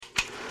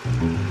Hello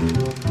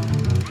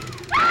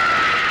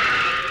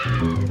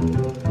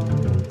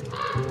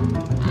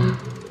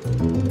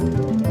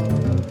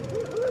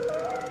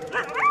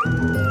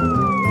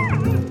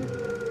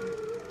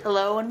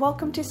and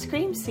welcome to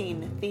Scream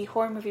Scene, the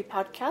horror movie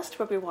podcast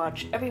where we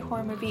watch every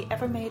horror movie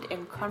ever made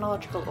in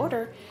chronological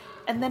order,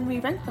 and then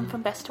we rank them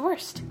from best to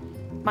worst.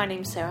 My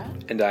name's Sarah.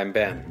 And I'm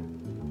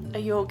Ben.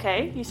 Are you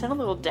okay? You sound a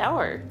little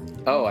dour.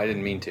 Oh, I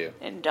didn't mean to.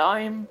 And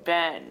I'm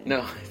Ben.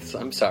 No,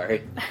 I'm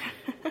sorry.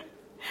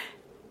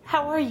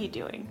 How are you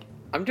doing?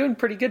 I'm doing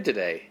pretty good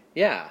today.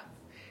 Yeah.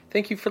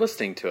 Thank you for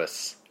listening to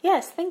us.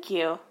 Yes, thank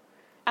you.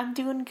 I'm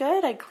doing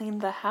good. I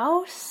cleaned the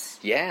house.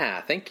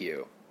 Yeah, thank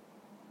you.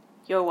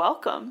 You're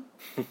welcome.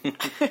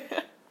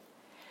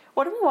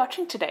 What are we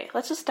watching today?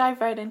 Let's just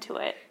dive right into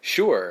it.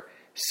 Sure.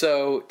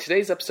 So,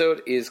 today's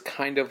episode is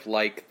kind of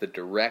like the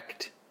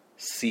direct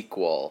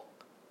sequel,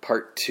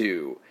 part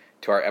 2,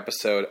 to our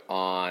episode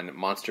on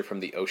Monster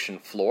from the Ocean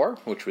Floor,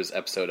 which was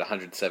episode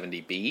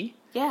 170B.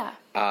 Yeah.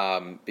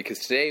 Because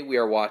today we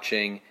are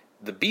watching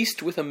The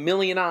Beast with a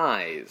Million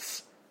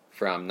Eyes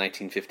from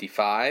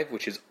 1955,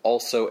 which is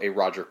also a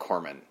Roger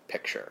Corman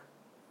picture.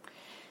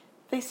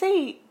 They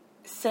say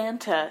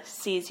Santa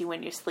sees you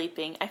when you're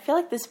sleeping. I feel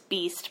like this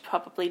beast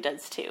probably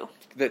does too.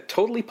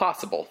 Totally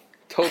possible.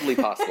 Totally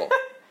possible.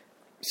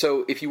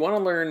 So, if you want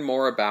to learn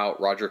more about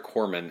Roger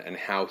Corman and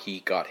how he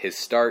got his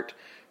start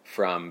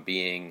from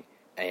being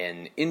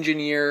an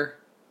engineer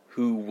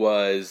who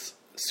was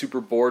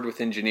super bored with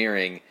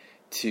engineering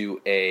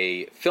to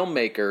a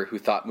filmmaker who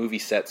thought movie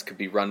sets could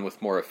be run with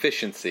more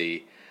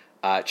efficiency,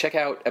 check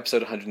out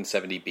episode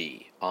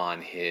 170B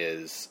on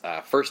his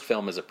first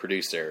film as a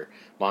producer,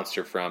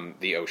 Monster from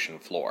the Ocean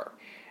Floor.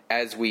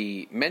 As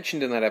we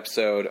mentioned in that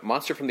episode,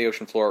 Monster from the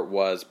Ocean Floor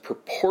was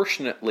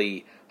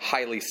proportionately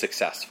highly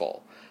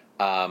successful,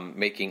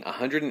 making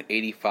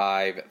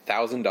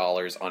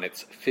 $185,000 on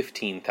its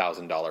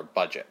 $15,000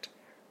 budget.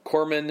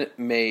 Corman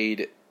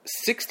made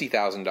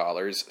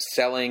 $60,000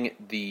 selling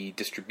the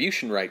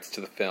distribution rights to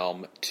the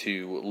film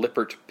to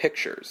Lippert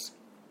Pictures.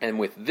 And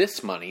with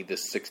this money,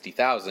 this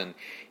 $60,000,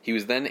 he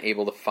was then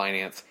able to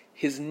finance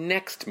his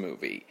next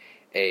movie,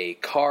 a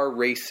car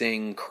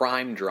racing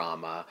crime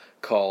drama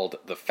called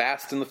The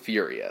Fast and the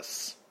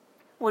Furious.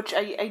 Which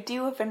I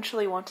do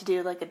eventually want to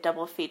do like a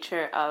double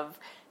feature of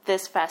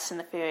this Fast and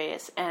the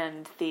Furious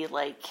and the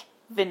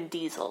Vin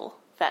Diesel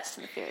Fast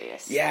and the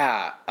Furious.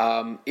 Yeah,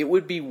 it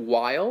would be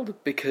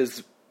wild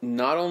because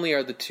not only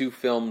are the two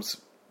films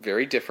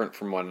very different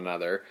from one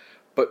another,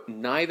 but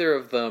neither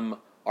of them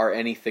are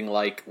anything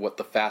like what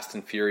the Fast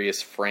and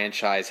Furious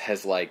franchise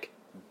has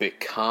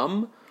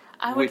become.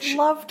 I would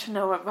love to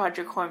know what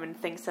Roger Corman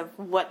thinks of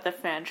what the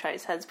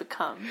franchise has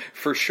become.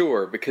 For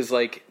sure, because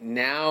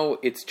now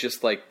it's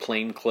just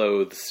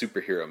plainclothes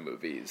superhero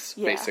movies,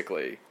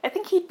 basically. I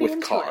think he'd be with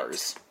into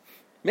cars. It.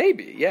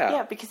 Maybe, yeah.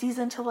 Yeah, because he's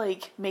into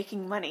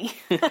making money.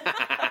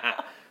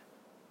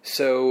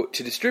 So,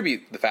 to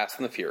distribute The Fast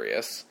and the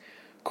Furious,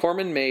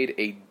 Corman made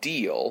a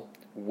deal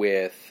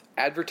with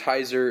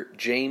advertiser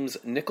James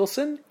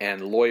Nicholson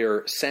and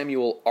lawyer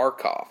Samuel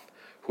Arkoff,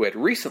 who had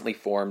recently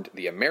formed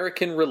the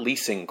American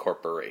Releasing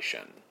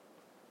Corporation.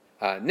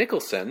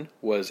 Nicholson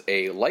was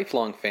a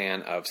lifelong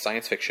fan of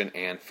science fiction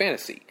and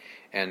fantasy,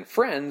 and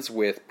friends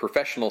with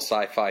professional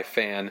sci-fi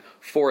fan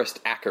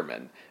Forrest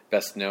Ackerman,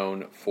 best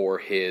known for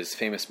his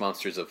famous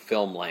Monsters of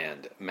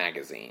Filmland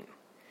magazine.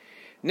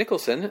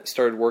 Nicholson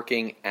started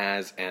working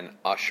as an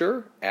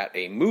usher at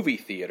a movie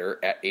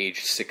theater at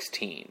age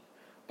 16.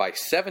 By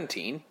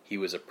 17, he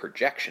was a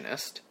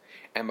projectionist,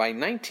 and by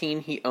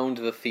 19, he owned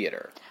the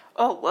theater.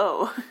 Oh,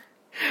 whoa.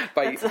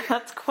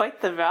 That's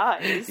quite the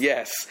rise.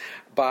 Yes.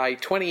 By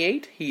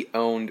 28, he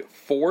owned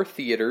 4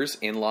 theaters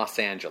in Los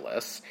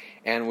Angeles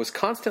and was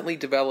constantly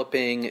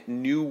developing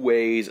new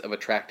ways of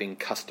attracting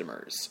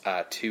customers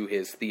to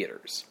his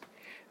theaters.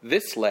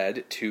 This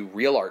led to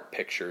Real Art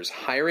Pictures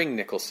hiring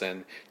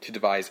Nicholson to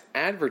devise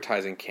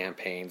advertising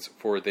campaigns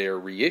for their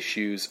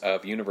reissues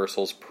of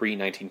Universal's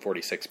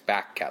pre-1946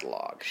 back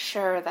catalog.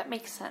 Sure, that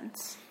makes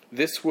sense.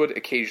 This would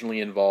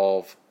occasionally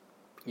involve,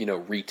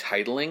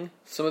 retitling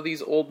some of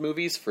these old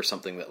movies for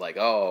something that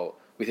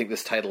we think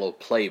this title will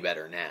play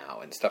better now,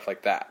 and stuff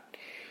like that.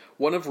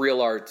 One of Real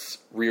Art's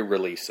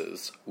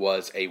re-releases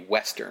was a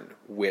Western,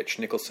 which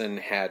Nicholson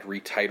had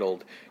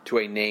retitled to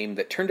a name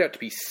that turned out to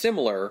be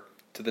similar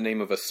to the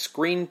name of a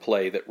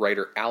screenplay that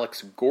writer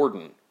Alex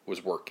Gordon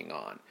was working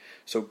on.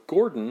 So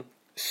Gordon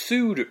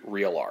sued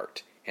Real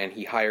Art, and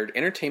he hired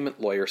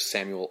entertainment lawyer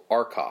Samuel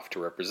Arkoff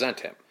to represent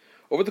him.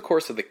 Over the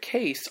course of the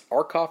case,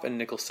 Arkoff and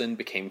Nicholson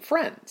became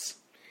friends.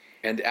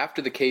 And after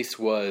the case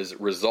was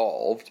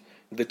resolved,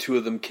 the two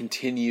of them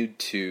continued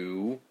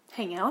to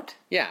hang out?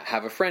 Yeah,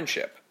 have a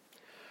friendship.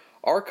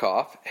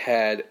 Arkoff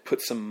had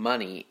put some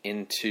money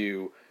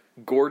into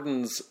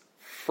Gordon's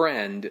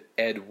friend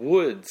Ed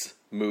Wood's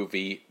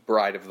movie,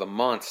 Bride of the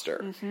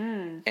Monster.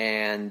 Mm-hmm.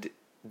 And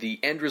the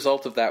end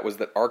result of that was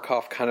that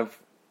Arkoff kind of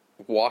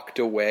walked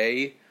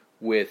away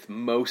with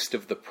most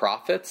of the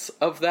profits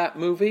of that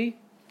movie,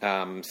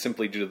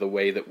 simply due to the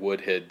way that Wood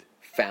had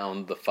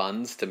found the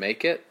funds to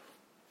make it.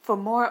 For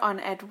more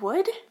on Ed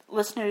Wood,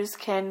 listeners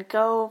can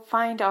go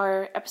find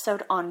our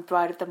episode on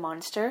Bride of the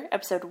Monster,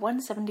 episode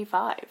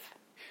 175.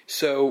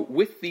 So,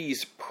 with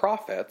these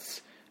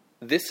profits,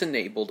 this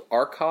enabled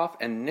Arkoff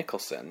and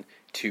Nicholson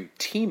to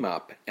team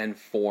up and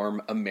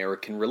form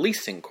American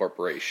Releasing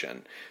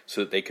Corporation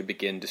so that they could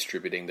begin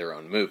distributing their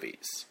own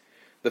movies.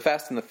 The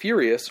Fast and the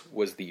Furious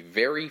was the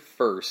very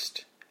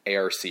first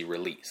ARC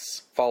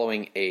release,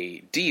 following a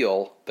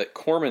deal that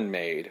Corman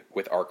made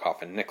with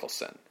Arkoff and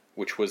Nicholson,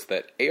 which was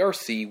that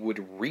ARC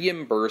would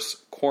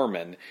reimburse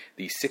Corman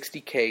the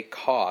 $60,000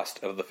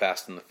 cost of The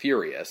Fast and the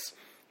Furious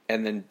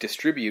and then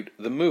distribute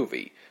the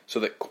movie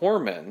so that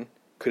Corman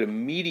could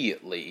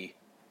immediately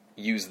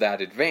use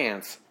that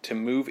advance to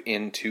move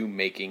into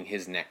making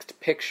his next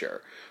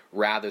picture,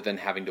 rather than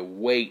having to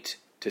wait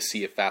to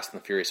see if Fast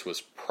and the Furious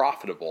was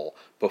profitable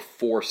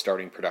before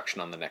starting production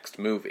on the next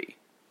movie.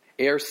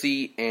 ARC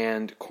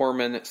and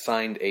Corman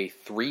signed a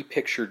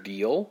 3-picture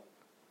deal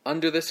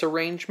under this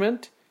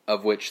arrangement,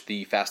 of which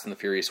The Fast and the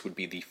Furious would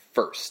be the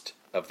first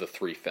of the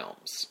 3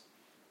 films.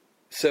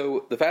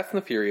 So, The Fast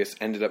and the Furious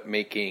ended up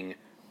making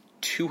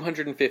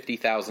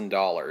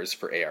 $250,000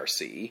 for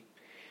ARC,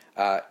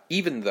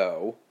 even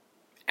though,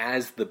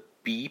 as the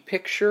B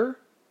picture,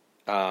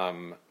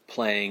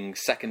 playing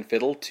second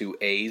fiddle to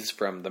A's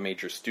from the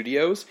major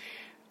studios,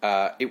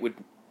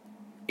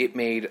 it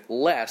made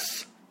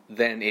less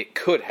than it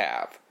could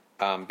have,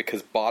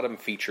 because bottom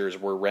features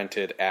were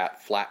rented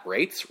at flat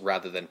rates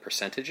rather than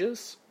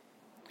percentages.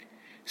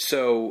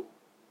 So,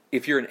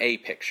 if you're an A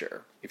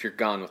picture, if you're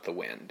Gone with the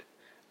Wind,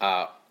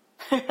 Gone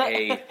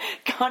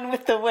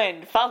with the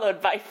Wind,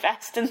 followed by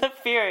Fast and the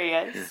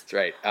Furious. That's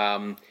right.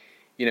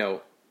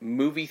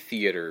 Movie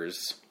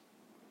theaters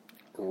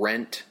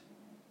rent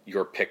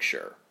your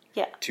picture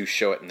to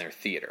show it in their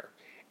theater.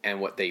 And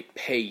what they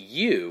pay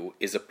you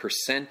is a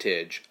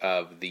percentage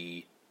of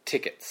the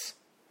tickets,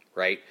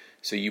 right?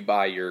 So you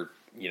buy your,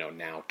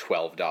 now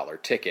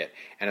 $12 ticket,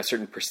 and a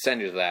certain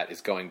percentage of that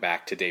is going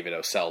back to David O.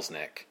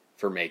 Selznick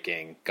for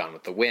making Gone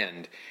with the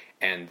Wind,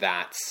 and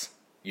that's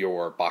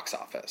your box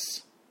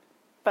office.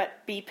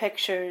 But B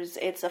pictures,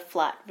 it's a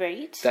flat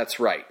rate? That's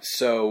right.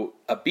 So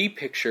a B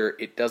picture,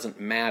 it doesn't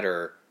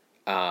matter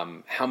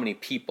how many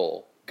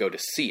people go to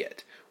see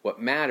it.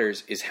 What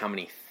matters is how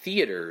many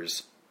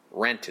theaters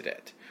rented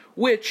it,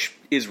 which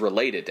is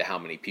related to how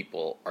many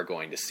people are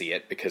going to see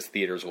it, because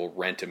theaters will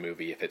rent a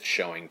movie if it's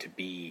showing to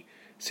be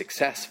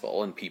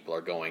successful and people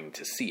are going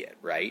to see it,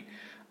 right?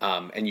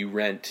 And you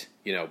rent,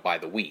 by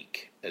the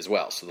week as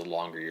well, so the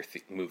longer your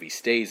movie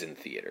stays in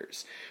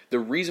theaters. The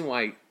reason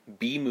why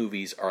B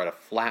movies are at a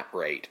flat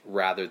rate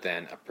rather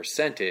than a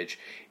percentage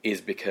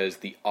is because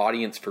the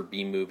audience for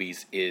B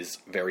movies is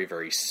very,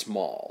 very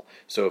small.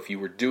 So if you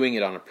were doing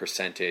it on a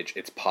percentage,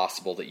 it's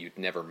possible that you'd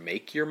never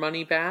make your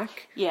money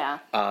back. Yeah.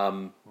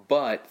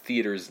 But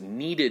theaters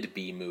needed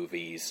B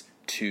movies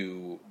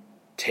to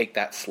take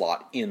that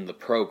slot in the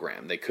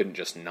program. They couldn't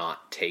just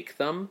not take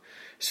them.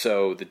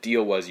 So the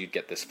deal was you'd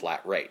get this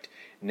flat rate.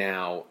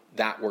 Now,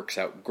 that works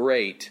out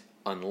great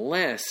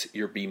unless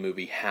your B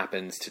movie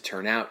happens to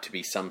turn out to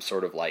be some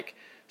sort of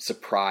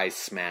surprise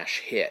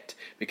smash hit,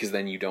 because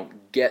then you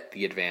don't get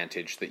the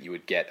advantage that you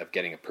would get of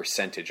getting a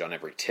percentage on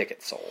every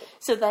ticket sold.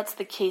 So that's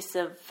the case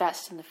of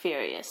Fast and the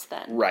Furious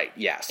then. Right,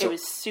 yeah. So it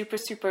was super,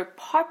 super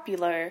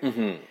popular,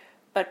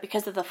 but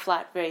because of the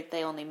flat rate,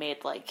 they only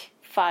made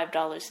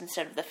 $5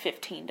 instead of the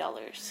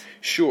 $15.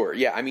 Sure,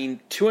 yeah. I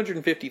mean,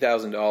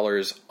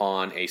 $250,000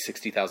 on a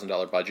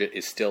 $60,000 budget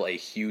is still a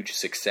huge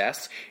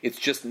success. It's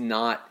just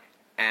not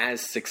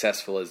as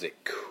successful as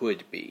it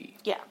could be.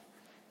 Yeah,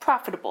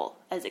 profitable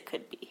as it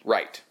could be.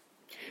 Right.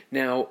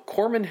 Now,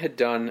 Corman had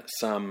done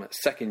some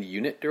second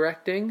unit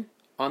directing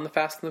on The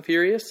Fast and the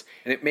Furious,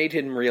 and it made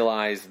him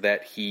realize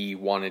that he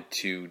wanted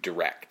to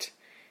direct.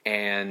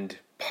 And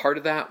part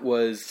of that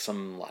was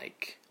some,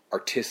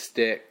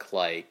 artistic,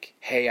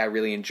 hey, I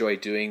really enjoy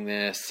doing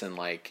this, and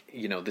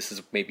this is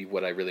maybe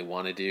what I really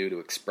want to do to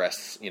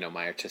express,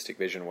 my artistic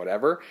vision,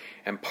 whatever.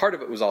 And part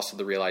of it was also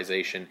the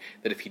realization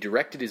that if he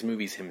directed his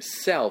movies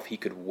himself, he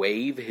could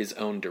waive his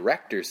own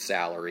director's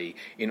salary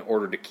in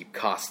order to keep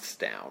costs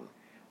down.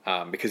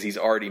 Because he's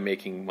already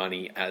making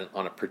money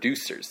on a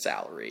producer's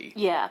salary.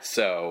 Yeah.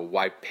 So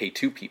why pay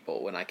 2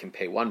 people when I can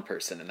pay 1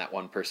 person, and that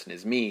 1 person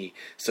is me,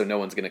 so no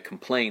one's going to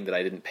complain that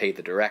I didn't pay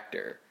the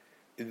director.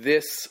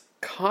 This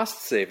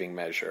cost-saving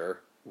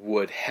measure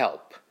would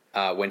help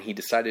when he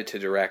decided to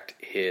direct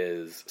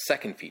his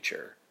second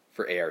feature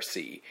for ARC,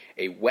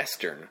 a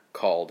Western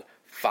called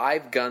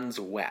 5 Guns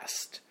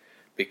West,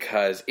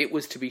 because it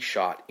was to be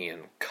shot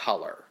in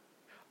color.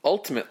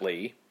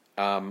 Ultimately,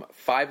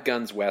 5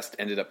 Guns West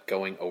ended up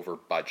going over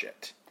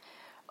budget.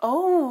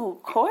 Oh,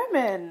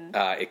 Corman!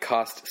 It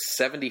cost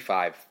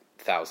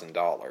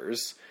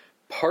 $75,000,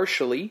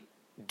 partially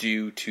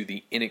due to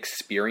the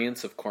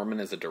inexperience of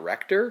Corman as a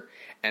director,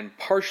 and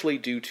partially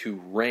due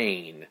to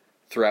rain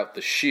throughout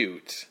the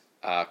shoot,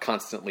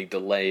 constantly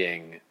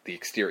delaying the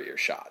exterior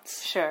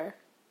shots. Sure.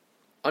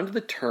 Under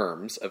the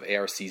terms of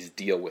ARC's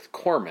deal with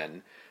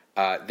Corman,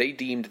 they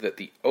deemed that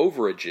the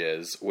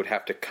overages would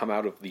have to come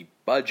out of the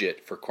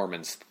budget for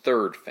Corman's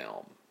third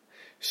film.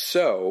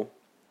 So,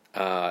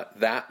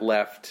 that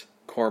left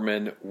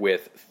Corman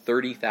with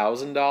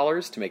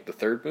 $30,000 to make the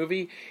third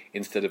movie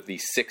instead of the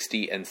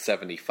 $60,000 and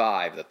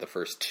 $75,000 that the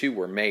first two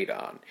were made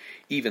on,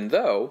 even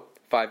though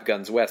Five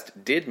Guns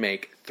West did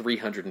make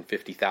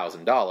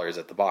 $350,000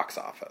 at the box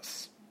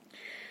office.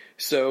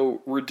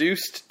 So,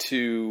 reduced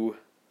to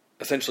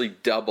essentially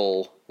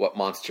double what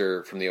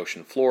Monster from the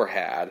Ocean Floor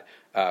had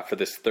for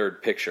this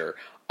third picture,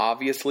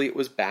 obviously it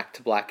was back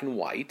to black and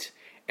white,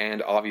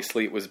 and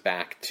obviously it was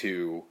back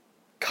to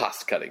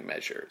cost-cutting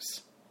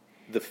measures.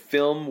 The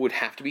film would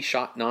have to be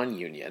shot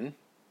non-union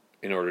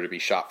in order to be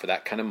shot for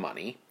that kind of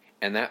money,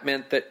 and that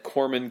meant that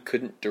Corman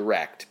couldn't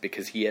direct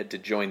because he had to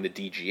join the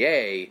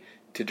DGA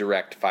to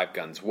direct Five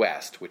Guns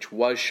West, which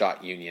was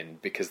shot union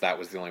because that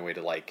was the only way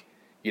to,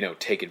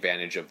 take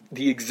advantage of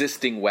the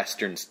existing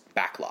Western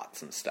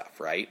backlots and stuff,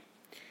 right?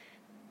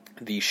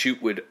 The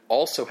shoot would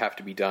also have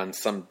to be done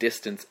some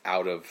distance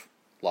out of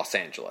Los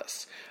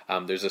Angeles.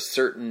 There's a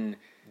certain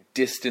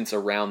distance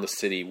around the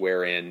city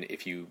wherein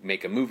if you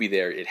make a movie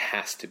there, it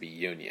has to be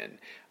union.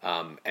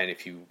 And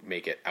if you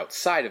make it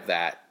outside of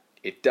that,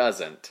 it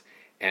doesn't.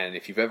 And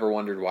if you've ever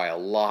wondered why a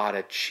lot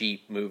of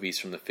cheap movies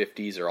from the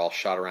 50s are all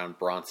shot around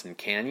Bronson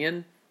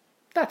Canyon,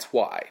 that's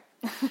why.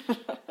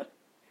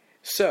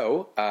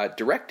 So,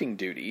 directing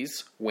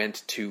duties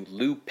went to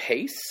Lou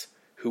Pace,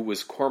 who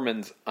was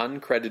Corman's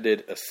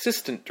uncredited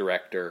assistant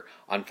director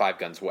on Five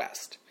Guns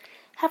West.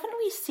 Haven't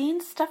we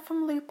seen stuff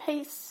from Lou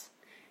Pace?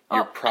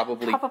 You're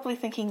probably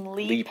thinking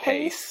Lee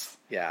Pace.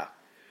 Yeah.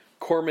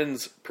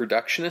 Corman's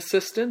production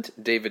assistant,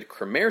 David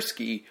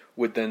Kramersky,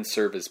 would then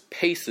serve as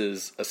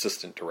Pace's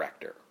assistant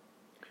director.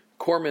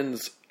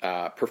 Corman's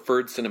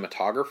preferred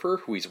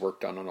cinematographer, who he's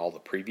worked on all the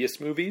previous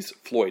movies,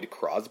 Floyd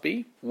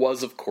Crosby,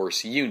 was, of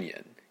course,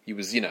 union. He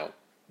was,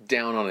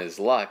 down on his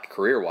luck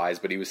career-wise,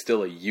 but he was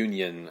still a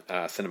union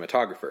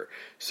cinematographer.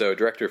 So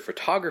director of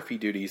photography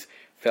duties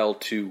fell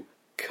to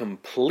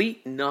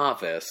complete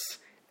novice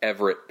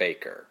Everett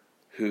Baker,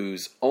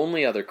 whose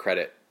only other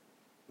credit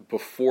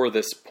before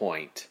this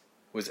point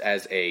was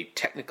as a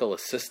technical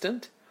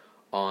assistant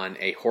on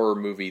a horror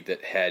movie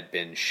that had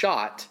been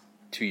shot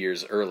 2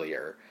 years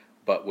earlier,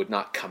 but would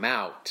not come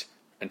out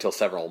until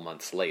several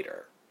months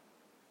later.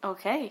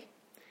 Okay.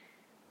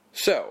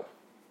 So,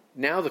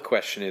 now the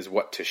question is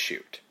what to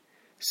shoot.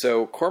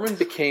 So, Corman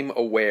became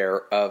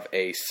aware of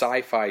a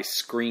sci-fi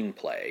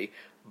screenplay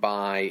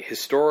by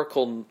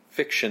historical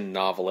fiction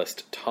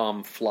novelist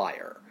Tom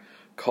Flyer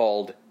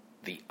called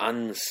The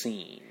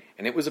Unseen.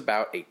 And it was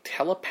about a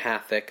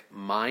telepathic,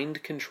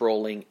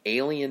 mind-controlling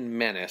alien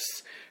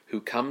menace who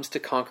comes to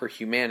conquer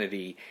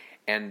humanity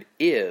and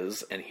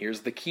is, and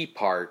here's the key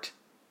part,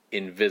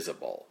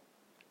 invisible.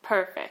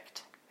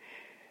 Perfect.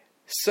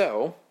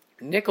 So,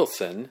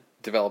 Nicholson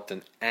developed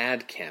an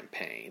ad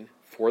campaign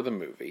for the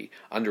movie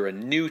under a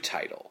new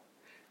title,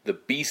 The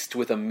Beast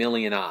with a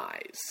Million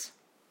Eyes,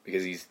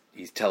 because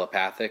he's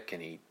telepathic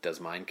and he does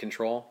mind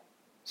control,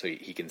 so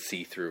he can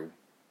see through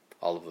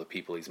all of the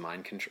people he's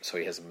mind control. So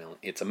he has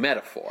it's a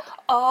metaphor.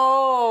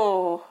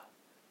 Oh,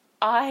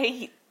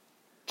 I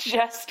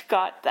just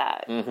got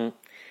that. Mm-hmm.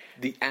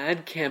 The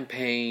ad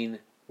campaign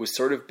was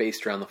sort of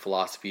based around the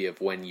philosophy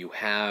of when you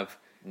have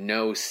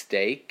no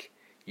steak,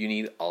 you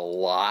need a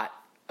lot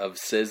of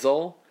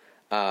sizzle.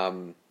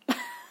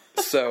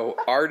 So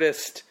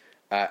artist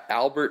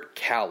Albert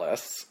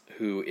Callis,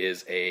 who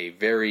is a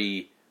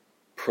very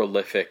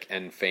prolific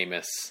and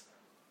famous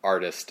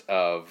artist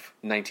of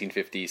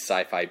 1950s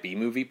sci-fi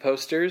B-movie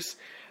posters,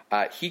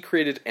 he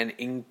created an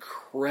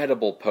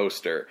incredible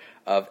poster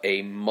of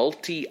a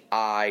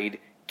multi-eyed,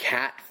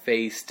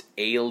 cat-faced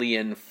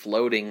alien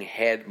floating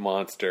head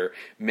monster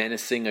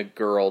menacing a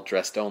girl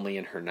dressed only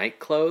in her night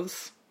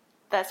clothes.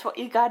 That's what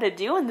you gotta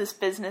do in this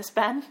business,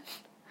 Ben.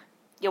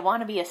 You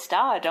want to be a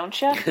star,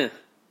 don't you?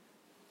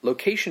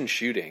 Location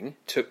shooting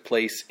took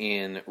place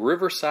in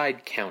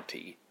Riverside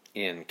County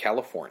in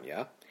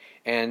California,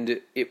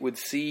 and it would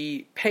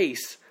see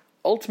Pace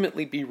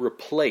ultimately be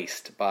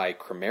replaced by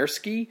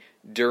Kramersky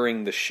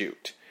during the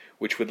shoot,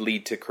 which would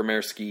lead to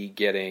Kramersky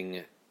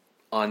getting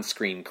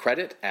on-screen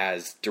credit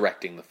as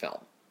directing the film.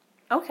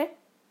 Okay.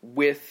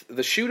 With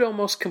the shoot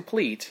almost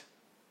complete,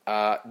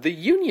 the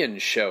Union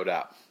showed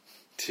up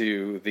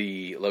to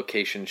the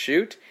location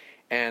shoot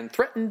and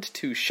threatened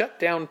to shut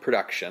down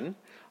production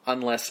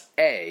unless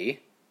A,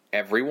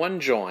 everyone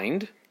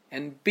joined,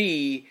 and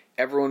B,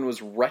 everyone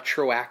was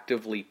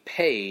retroactively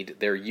paid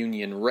their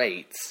union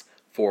rates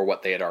for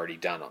what they had already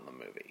done on the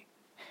movie.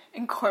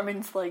 And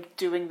Corman's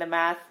doing the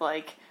math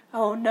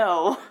oh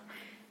no.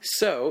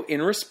 So,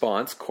 in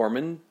response,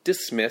 Corman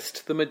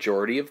dismissed the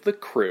majority of the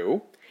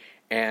crew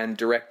and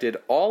directed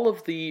all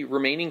of the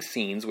remaining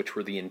scenes, which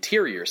were the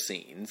interior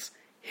scenes,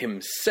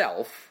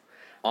 himself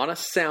on a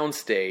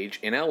soundstage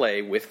in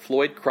LA with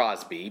Floyd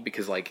Crosby,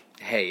 because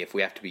hey, if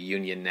we have to be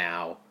union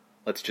now,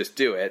 let's just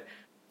do it,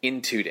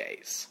 in 2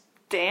 days.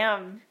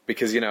 Damn.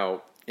 Because,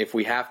 if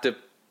we have to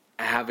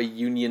have a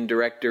union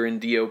director in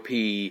DOP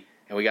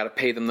and we got to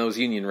pay them those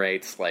union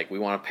rates. Like, we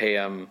want to pay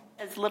them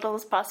as little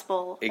as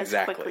possible,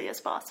 exactly. as quickly as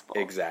possible.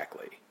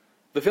 Exactly.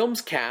 The film's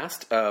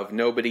cast of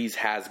nobodies,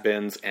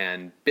 has-beens,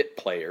 and bit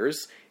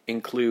players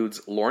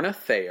includes Lorna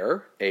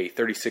Thayer, a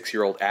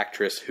 36-year-old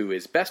actress who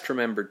is best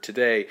remembered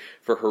today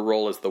for her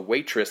role as the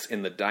waitress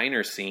in the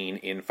diner scene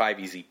in 5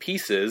 Easy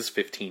Pieces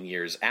 15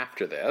 years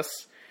after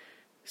this.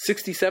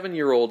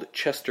 67-year-old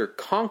Chester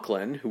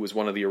Conklin, who was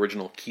one of the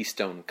original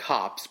Keystone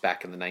Cops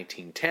back in the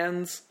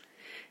 1910s.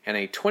 And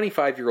a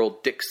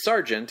 25-year-old Dick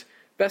Sargent,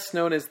 best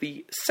known as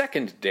the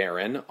second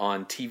Darren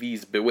on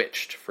TV's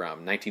Bewitched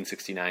from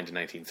 1969 to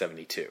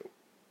 1972.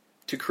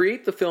 To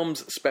create the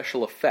film's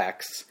special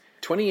effects,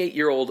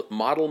 28-year-old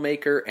model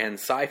maker and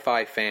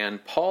sci-fi fan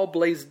Paul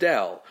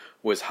Blaisdell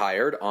was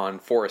hired on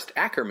Forrest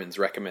Ackerman's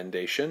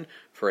recommendation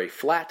for a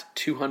flat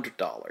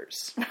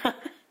 $200.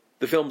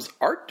 The film's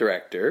art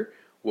director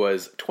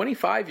was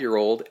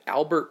 25-year-old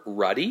Albert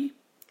Ruddy,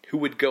 who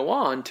would go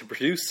on to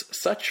produce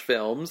such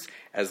films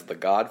as The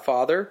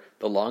Godfather,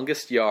 The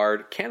Longest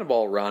Yard,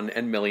 Cannonball Run,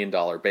 and $1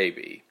 Million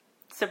Baby.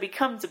 So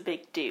becomes a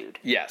big dude.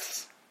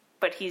 Yes.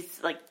 But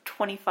he's like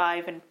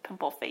 25 and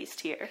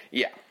pimple-faced here.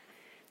 Yeah.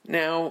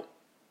 Now,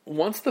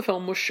 once the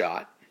film was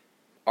shot,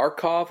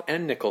 Arkoff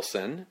and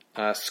Nicholson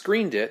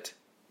screened it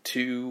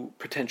to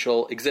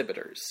potential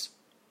exhibitors.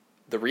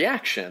 The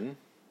reaction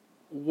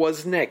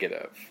was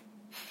negative.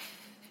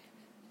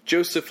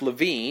 Joseph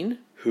Levine,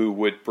 who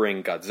would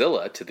bring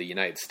Godzilla to the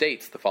United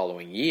States the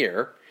following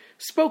year,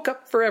 spoke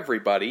up for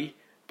everybody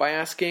by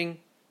asking,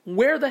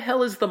 "Where the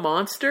hell is the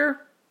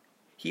monster?"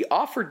 He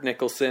offered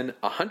Nicholson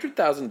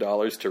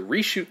 $100,000 to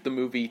reshoot the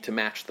movie to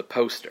match the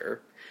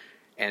poster,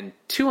 and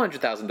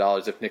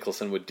 $200,000 if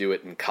Nicholson would do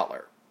it in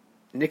color.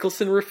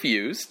 Nicholson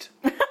refused,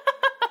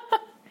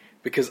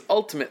 because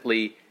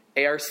ultimately,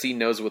 ARC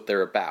knows what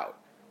they're about.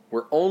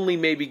 We're only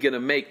maybe going to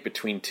make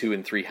between $200,000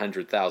 and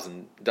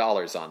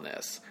 $300,000 on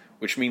this,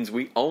 which means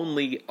we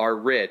only are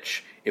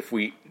rich if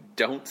we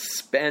don't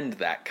spend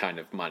that kind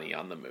of money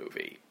on the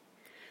movie.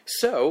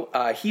 So,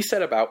 he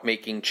set about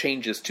making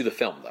changes to the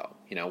film, though.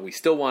 You know, we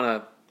still want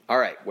to, all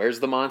right, where's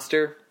the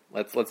monster?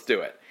 Let's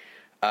do it.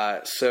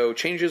 So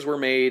changes were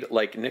made,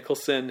 like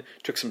Nicholson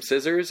took some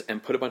scissors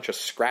and put a bunch of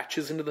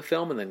scratches into the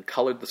film and then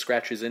colored the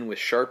scratches in with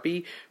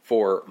Sharpie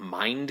for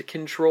mind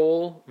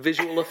control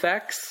visual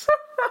effects.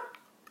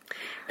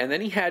 And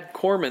then he had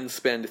Corman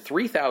spend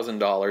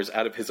 $3,000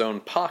 out of his own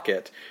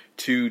pocket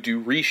to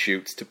do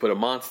reshoots to put a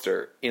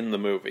monster in the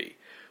movie,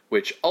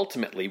 which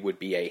ultimately would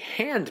be a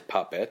hand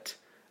puppet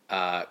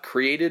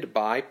created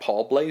by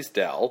Paul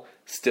Blaisdell,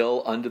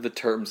 still under the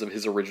terms of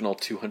his original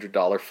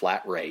 $200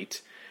 flat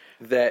rate,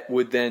 that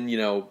would then,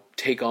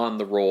 take on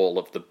the role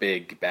of the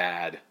big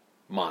bad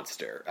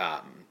monster,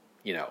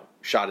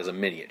 shot as a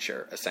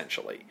miniature,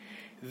 essentially.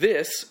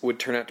 This would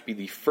turn out to be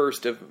the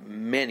first of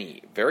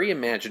many very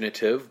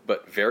imaginative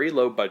but very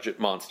low-budget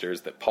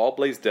monsters that Paul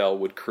Blaisdell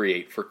would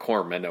create for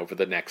Corman over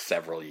the next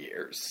several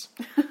years.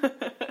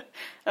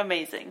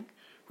 Amazing.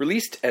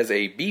 Released as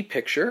a B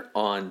picture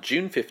on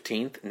June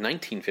 15th,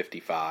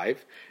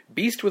 1955,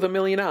 Beast with a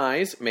Million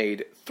Eyes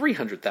made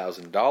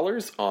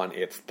 $300,000 on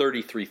its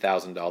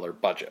 $33,000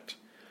 budget.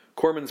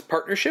 Corman's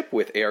partnership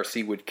with ARC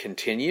would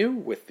continue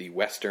with the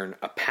Western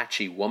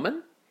Apache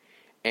Woman,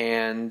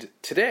 and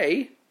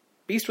today,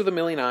 Beast with a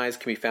Million Eyes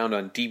can be found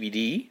on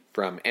DVD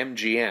from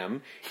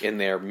MGM in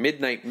their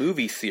Midnight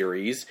Movie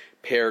series,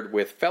 paired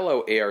with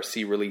fellow ARC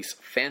release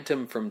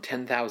Phantom from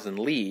 10,000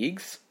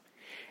 Leagues,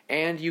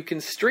 and you can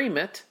stream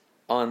it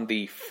on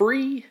the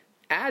free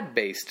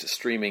ad-based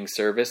streaming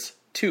service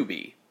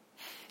Tubi,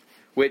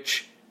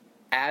 which,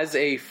 as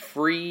a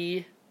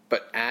free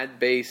but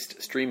ad-based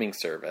streaming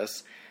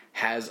service,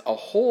 has a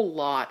whole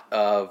lot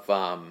of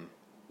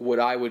what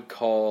I would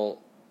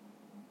call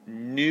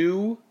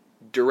new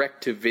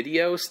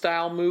direct-to-video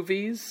style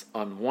movies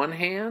on one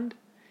hand,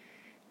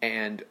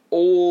 and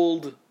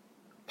old,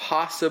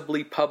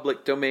 possibly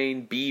public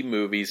domain B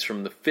movies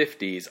from the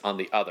 50s on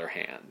the other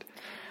hand.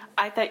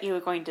 I thought you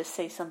were going to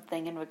say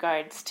something in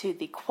regards to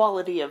the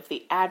quality of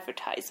the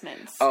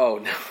advertisements. Oh,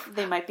 no.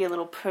 They might be a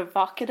little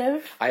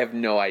provocative. I have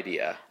no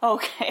idea.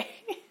 Okay.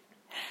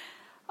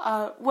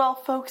 Well,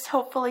 folks,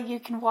 hopefully you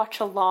can watch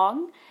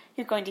along.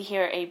 You're going to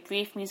hear a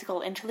brief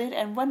musical interlude,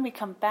 and when we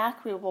come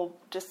back, we will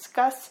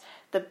discuss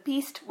The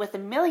Beast with a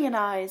Million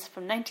Eyes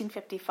from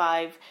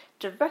 1955,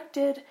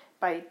 directed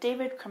by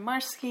David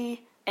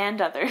Kramarski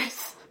and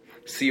others.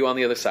 See you on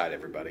the other side,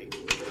 everybody.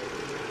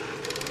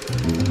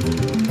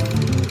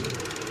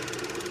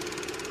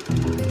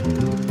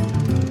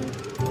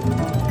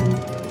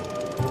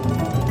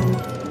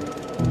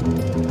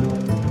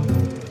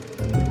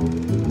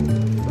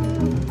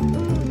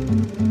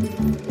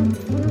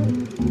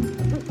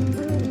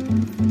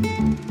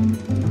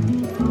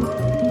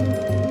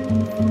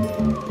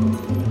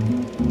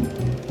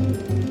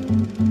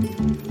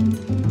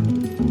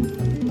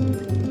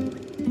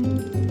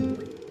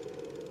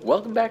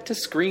 Welcome back to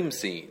Scream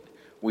Scene.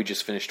 We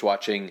just finished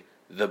watching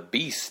The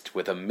Beast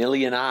with a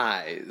Million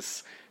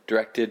Eyes,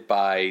 directed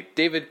by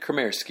David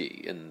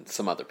Kramarski and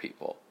some other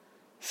people.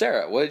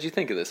 Sarah, what did you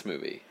think of this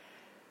movie?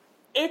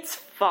 It's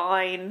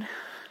fine.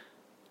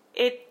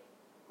 It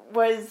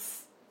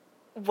was,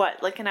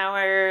 what, like an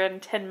hour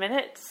and 10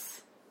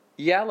 minutes?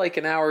 Yeah, like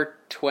an hour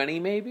 20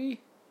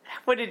 maybe?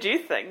 What did you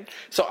think?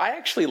 So I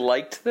actually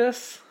liked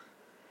this.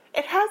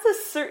 It has a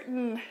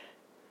certain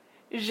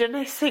je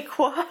ne sais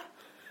quoi.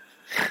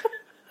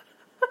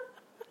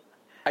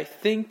 I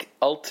think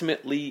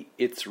ultimately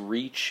its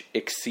reach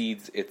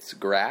exceeds its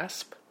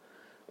grasp,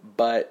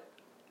 but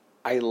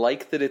I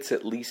like that it's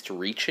at least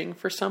reaching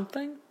for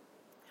something.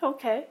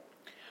 Okay.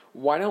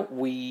 Why don't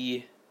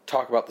we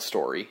talk about the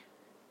story,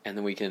 and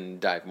then we can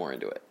dive more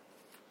into it.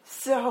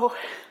 So,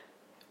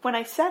 when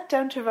I sat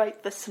down to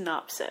write the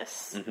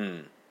synopsis,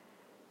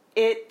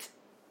 it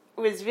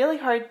was really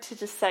hard to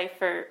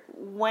decipher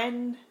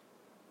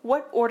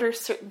what order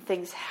certain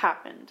things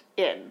happened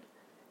in,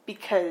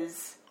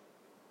 because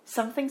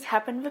some things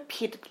happened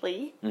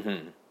repeatedly,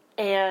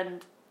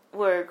 and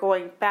we're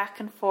going back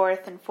and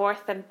forth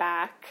and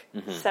back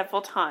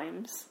several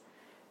times.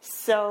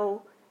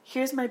 So,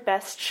 here's my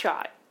best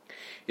shot.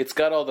 It's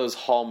got all those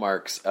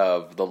hallmarks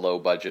of the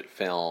low-budget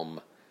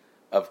film,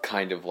 of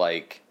kind of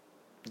like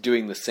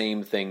doing the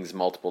same things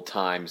multiple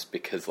times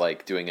because,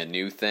 like, doing a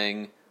new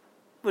thing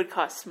would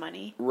cost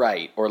money.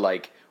 Right, or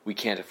like, we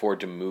can't afford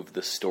to move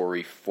the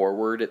story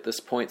forward at this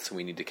point, so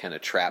we need to kind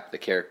of trap the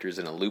characters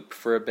in a loop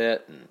for a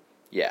bit, and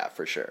yeah,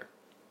 for sure.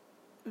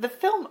 The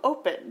film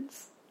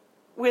opens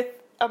with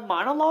a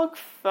monologue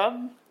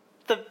from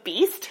the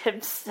Beast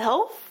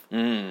himself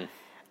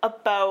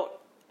about,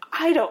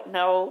 I don't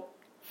know,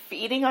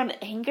 feeding on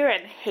anger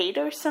and hate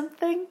or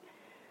something.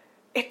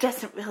 It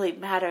doesn't really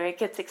matter. It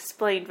gets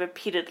explained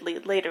repeatedly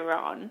later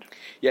on.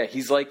 Yeah,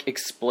 he's like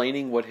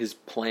explaining what his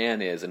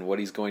plan is and what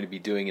he's going to be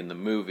doing in the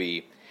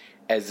movie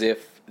as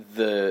if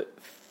the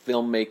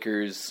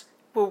filmmakers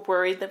were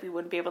worried that we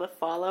wouldn't be able to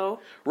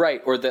follow.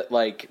 Right, or that,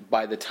 like,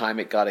 by the time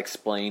it got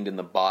explained in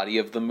the body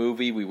of the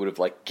movie, we would have,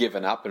 like,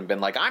 given up and been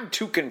like, I'm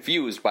too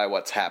confused by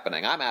what's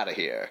happening. I'm out of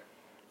here.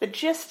 The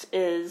gist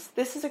is,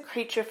 this is a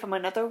creature from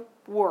another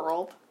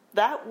world.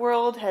 That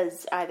world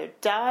has either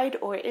died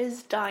or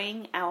is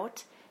dying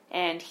out,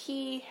 and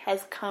he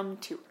has come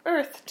to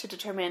Earth to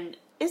determine,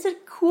 is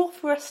it cool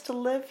for us to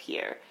live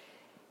here?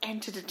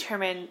 And to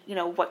determine,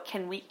 what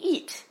can we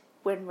eat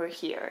when we're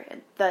here?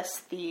 And thus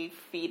the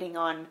feeding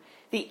on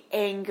the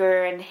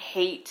anger and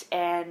hate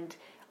and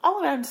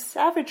all around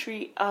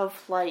savagery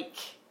of, like,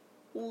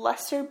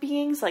 lesser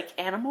beings, like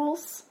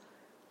animals.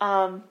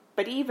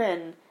 But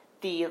even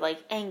the, like,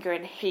 anger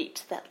and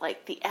hate that,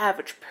 like, the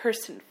average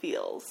person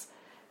feels.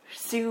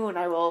 Soon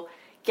I will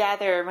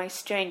gather my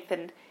strength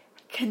and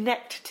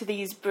connect to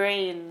these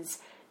brains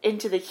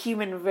into the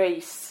human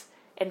race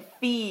and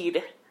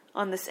feed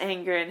on this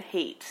anger and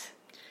hate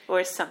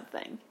or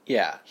something.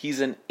 Yeah, he's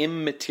an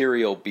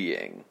immaterial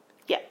being.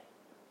 Yeah.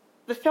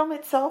 The film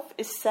itself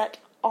is set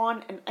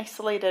on an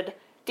isolated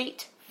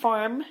date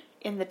farm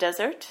in the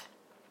desert,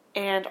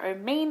 and our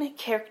main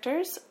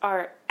characters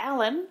are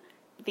Alan,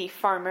 the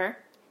farmer,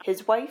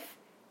 his wife,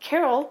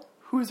 Carol,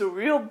 who's a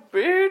real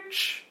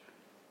bitch,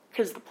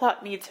 because the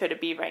plot needs her to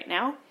be right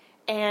now,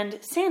 and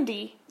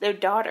Sandy, their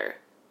daughter.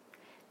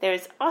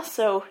 There's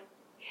also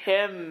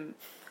him,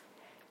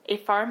 a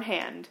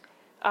farmhand,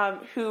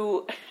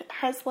 who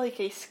has, like,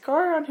 a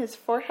scar on his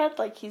forehead,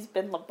 like he's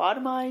been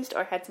lobotomized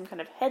or had some kind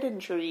of head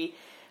injury,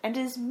 and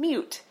is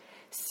mute.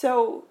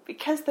 So,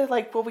 because they're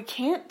like, well, we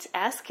can't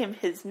ask him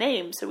his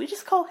name, so we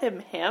just call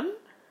him,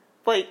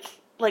 like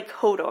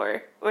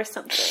Hodor or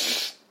something.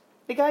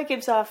 The guy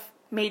gives off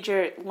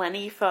Major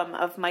Lenny from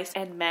Of Mice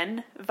and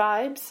Men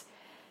vibes,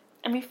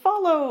 and we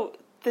follow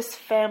this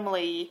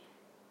family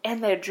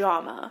and their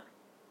drama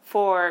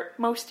for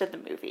most of the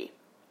movie.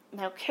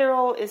 Now,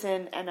 Carol is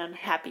in an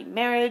unhappy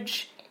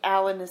marriage.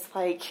 Alan is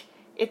like,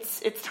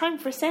 it's time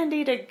for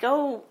Sandy to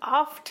go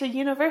off to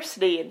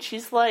university, and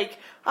she's like,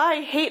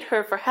 I hate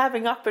her for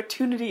having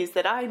opportunities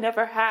that I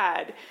never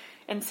had.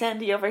 And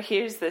Sandy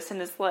overhears this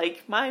and is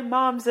like, my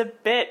mom's a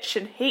bitch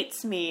and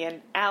hates me,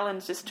 and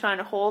Alan's just trying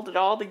to hold it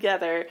all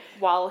together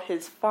while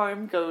his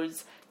farm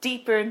goes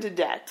deeper into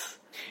debt.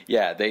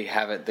 Yeah,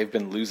 they've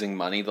been losing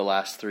money the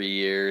last 3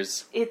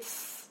 years.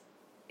 It's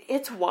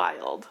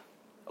wild.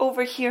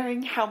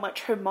 Overhearing how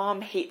much her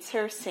mom hates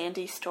her,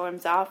 Sandy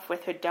storms off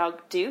with her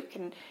dog Duke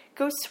and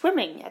goes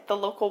swimming at the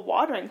local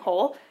watering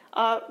hole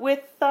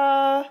with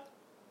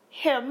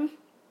him,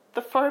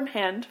 the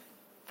farmhand,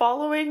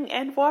 following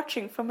and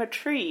watching from a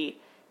tree,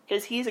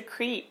 because he's a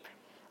creep.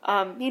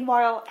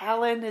 Meanwhile,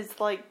 Alan is,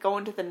 like,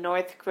 going to the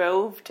North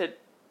Grove to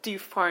do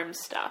farm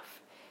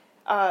stuff.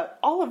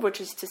 All of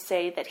which is to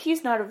say that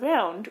he's not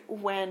around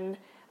when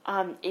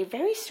a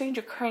very strange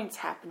occurrence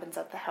happens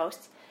at the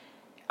house.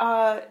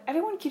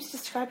 Everyone keeps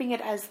describing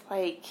it as,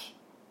 like,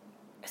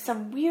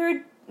 some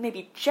weird,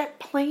 maybe jet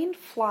plane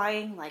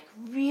flying, like,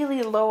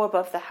 really low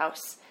above the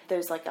house.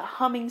 There's, like, a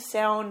humming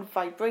sound,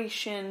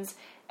 vibrations.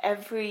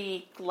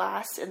 Every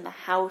glass in the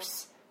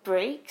house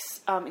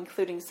breaks,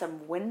 including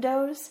some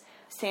windows.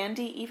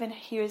 Sandy even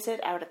hears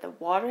it out at the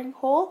watering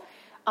hole.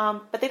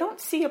 But they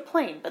don't see a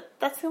plane, but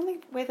that's the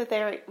only way that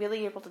they're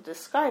really able to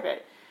describe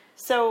it.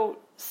 So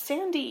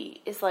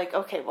Sandy is like,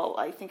 okay, well,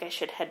 I think I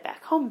should head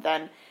back home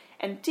then.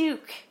 And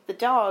Duke, the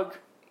dog,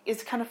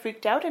 is kind of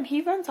freaked out and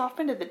he runs off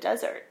into the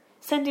desert.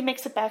 Sandy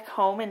makes it back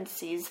home and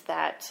sees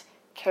that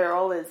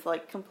Carol is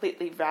like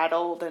completely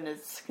rattled and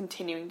is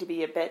continuing to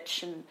be a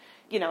bitch. And,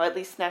 you know, at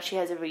least now she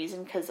has a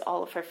reason because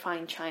all of her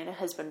fine china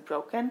has been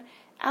broken.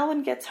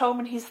 Alan gets home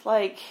and he's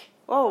like,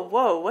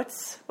 whoa,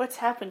 what's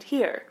happened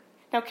here?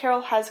 Now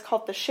Carol has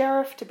called the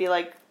sheriff to be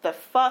like, the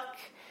fuck?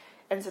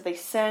 And so they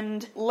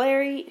send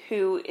Larry,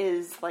 who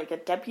is like a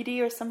deputy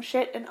or some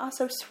shit, and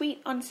also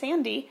sweet on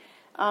Sandy.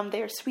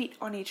 They are sweet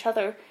on each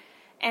other.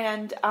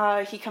 And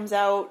he comes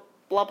out,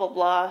 blah, blah,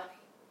 blah.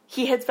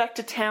 He heads back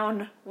to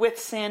town with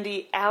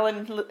Sandy.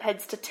 Alan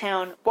heads to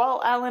town. While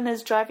Alan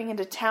is driving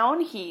into town,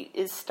 he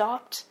is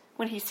stopped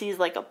when he sees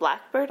like a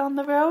blackbird on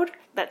the road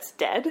that's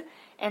dead.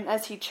 And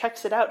as he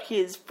checks it out, he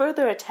is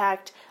further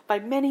attacked by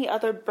many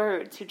other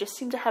birds who just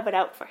seem to have it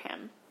out for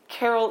him.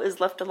 Carol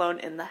is left alone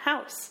in the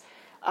house.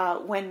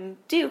 When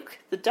Duke,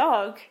 the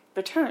dog,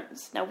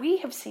 returns. Now, we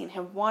have seen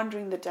him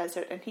wandering the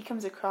desert, and he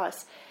comes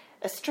across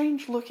a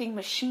strange-looking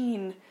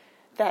machine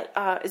that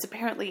is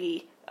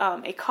apparently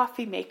a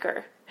coffee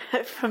maker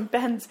from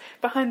Ben's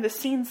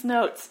behind-the-scenes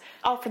notes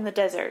off in the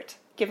desert,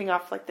 giving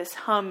off like this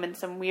hum and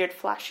some weird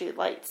flashy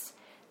lights.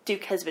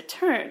 Duke has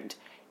returned,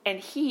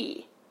 and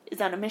he is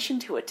on a mission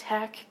to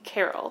attack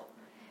Carol.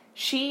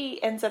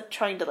 She ends up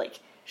trying to like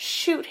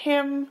shoot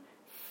him,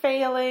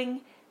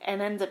 failing,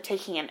 and ends up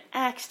taking an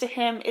axe to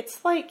him.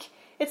 It's like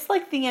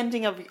the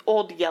ending of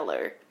Old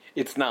Yeller.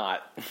 It's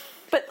not.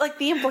 But like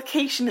the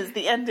implication is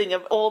the ending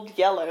of Old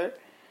Yeller.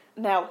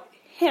 Now,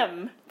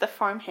 him, the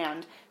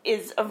farmhand,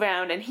 is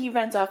around and he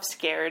runs off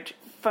scared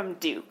from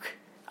Duke.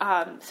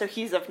 So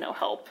he's of no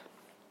help.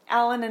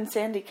 Alan and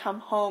Sandy come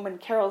home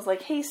and Carol's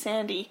like, hey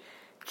Sandy,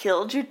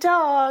 killed your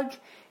dog.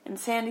 And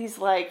Sandy's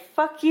like,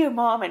 fuck you,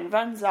 Mom, and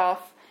runs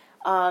off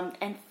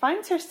and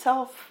finds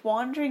herself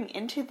wandering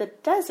into the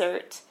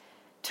desert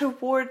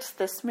towards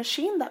this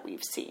machine that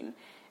we've seen.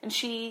 And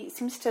she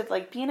seems to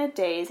like be in a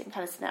daze and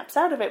kind of snaps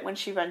out of it when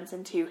she runs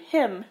into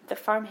him, the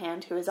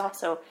farmhand, who is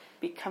also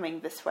becoming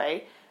this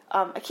way.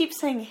 I keep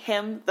saying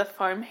him, the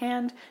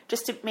farmhand,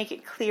 just to make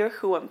it clear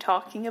who I'm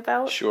talking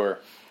about. Sure.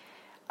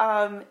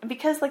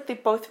 Because like they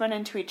both run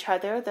into each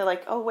other, they're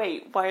like, oh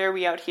wait, why are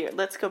we out here?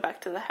 Let's go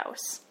back to the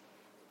house.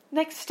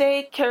 Next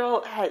day,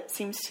 Carol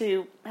seems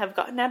to have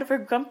gotten out of her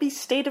grumpy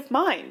state of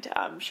mind.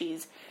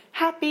 She's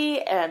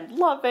happy and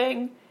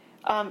loving.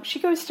 She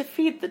goes to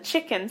feed the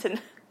chickens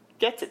and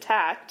gets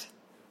attacked.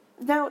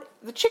 Now,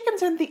 the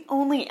chickens aren't the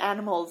only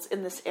animals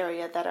in this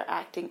area that are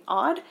acting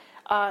odd.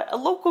 A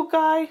local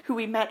guy who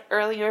we met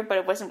earlier, but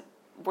it wasn't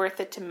worth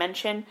it to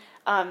mention,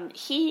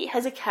 he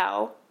has a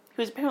cow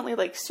who's apparently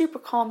like super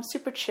calm,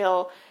 super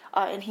chill,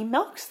 and he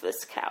milks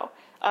this cow.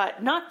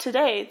 Not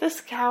today. This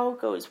cow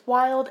goes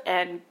wild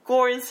and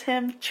gores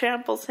him,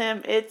 tramples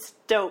him. It's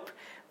dope,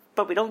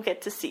 but we don't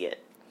get to see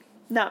it.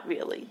 Not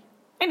really.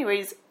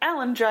 Anyways,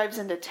 Alan drives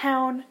into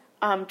town,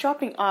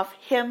 dropping off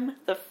him,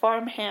 the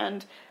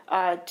farmhand,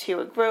 to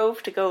a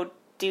grove to go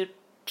do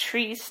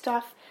tree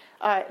stuff.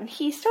 And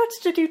he starts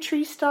to do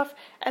tree stuff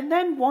and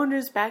then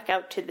wanders back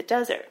out to the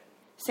desert.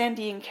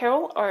 Sandy and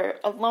Carol are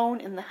alone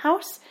in the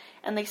house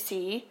and they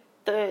see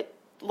the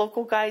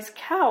local guy's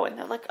cow and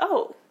they're like,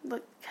 oh,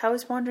 the cow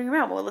is wandering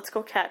around. Well, let's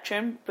go catch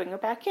him, bring her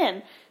back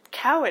in.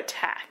 Cow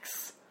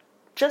attacks.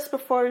 Just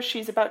before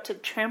she's about to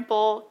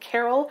trample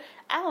Carol,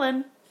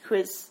 Alan, who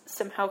has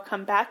somehow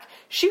come back,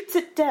 shoots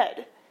it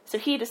dead. So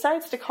he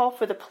decides to call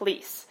for the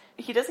police.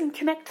 He doesn't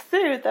connect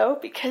through, though,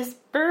 because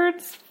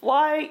birds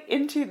fly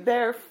into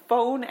their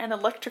phone and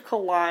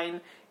electrical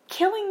line,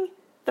 killing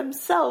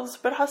themselves,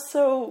 but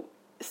also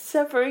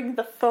severing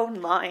the phone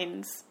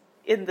lines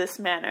in this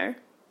manner.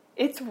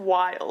 It's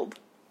wild.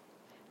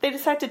 They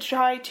decide to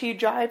try to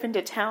drive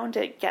into town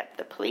to get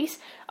the police,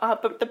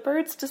 but the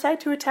birds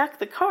decide to attack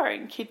the car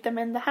and keep them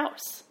in the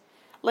house.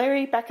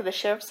 Larry, back at the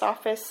sheriff's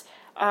office,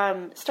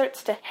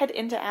 starts to head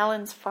into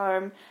Alan's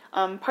farm,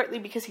 partly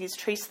because he's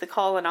traced the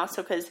call and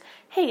also because,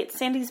 hey, it's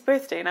Sandy's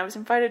birthday and I was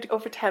invited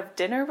over to have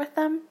dinner with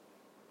them.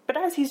 But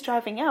as he's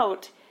driving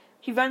out,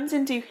 he runs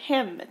into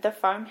him, the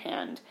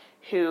farmhand,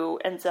 who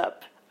ends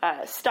up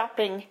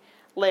stopping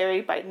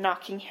Larry by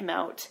knocking him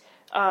out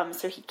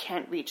so he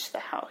can't reach the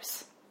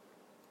house.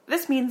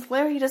 This means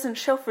Larry doesn't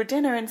show for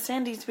dinner and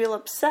Sandy's real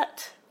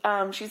upset.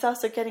 She's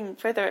also getting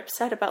further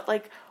upset about,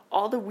 like,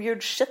 all the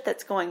weird shit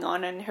that's going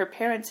on and her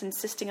parents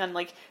insisting on,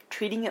 like,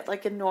 treating it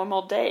like a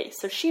normal day.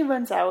 So she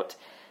runs out,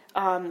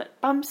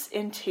 bumps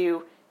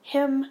into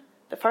him,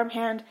 the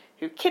farmhand,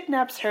 who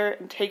kidnaps her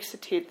and takes her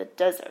to the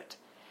desert.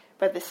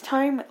 By this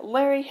time,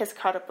 Larry has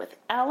caught up with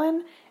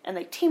Alan and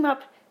they team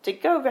up to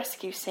go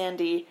rescue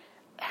Sandy,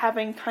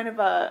 having kind of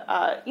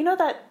a you know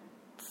that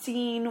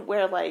scene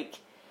where, like,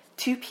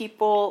 two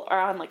people are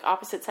on, like,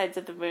 opposite sides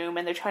of the room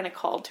and they're trying to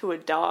call to a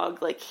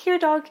dog, like, here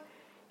dog,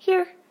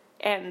 here,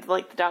 and,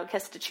 like, the dog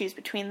has to choose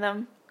between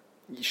them?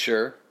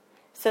 Sure.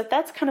 So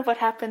that's kind of what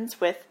happens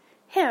with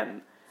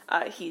him.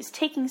 He's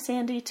taking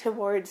Sandy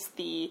towards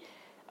the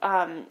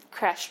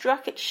crashed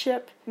rocket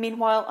ship.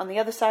 Meanwhile, on the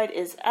other side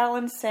is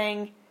Alan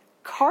saying,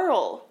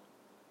 Carl,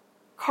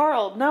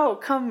 no,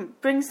 come,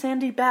 bring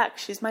Sandy back.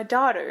 She's my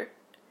daughter.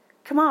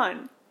 Come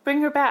on,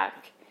 bring her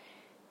back.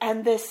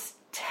 And this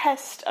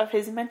test of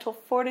his mental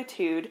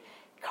fortitude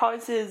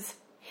causes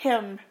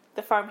him,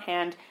 the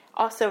farmhand,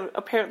 also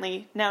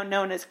apparently now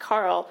known as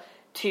Carl,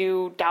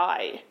 to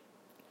die.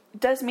 It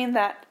does mean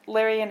that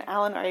Larry and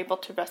Alan are able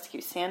to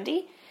rescue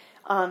Sandy.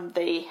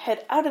 They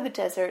head out of the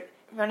desert,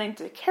 run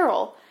into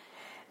Carol.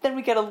 Then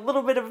we get a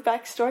little bit of a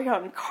backstory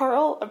on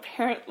Carl.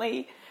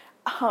 Apparently,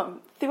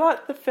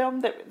 throughout the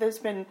film, there's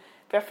been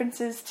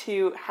references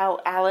to how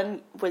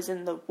Alan was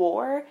in the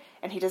war,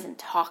 and he doesn't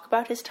talk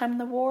about his time in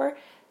the war.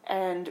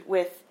 And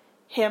with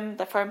him,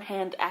 the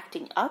farmhand,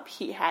 acting up,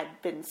 he had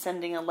been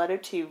sending a letter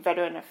to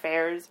Veteran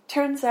Affairs.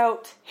 Turns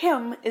out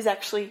him is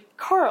actually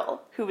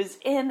Carl, who was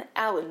in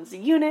Alan's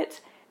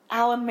unit.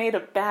 Alan made a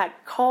bad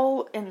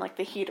call in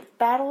the heat of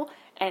battle,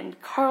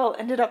 and Carl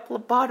ended up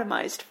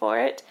lobotomized for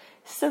it.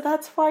 So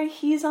that's why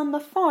he's on the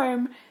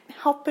farm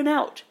helping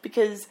out,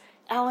 because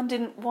Alan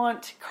didn't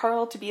want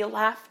Carl to be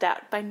laughed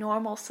at by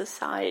normal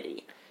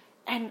society.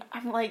 And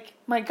I'm like,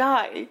 my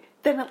guy,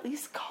 then at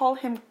least call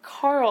him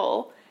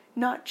Carl,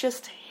 not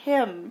just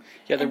him.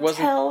 Yeah, there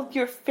wasn't... Tell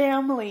your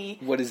family...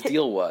 what his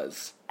deal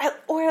was.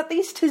 Or at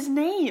least his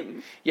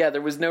name. Yeah,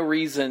 there was no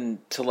reason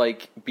to,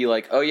 be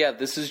like, oh yeah,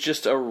 this is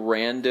just a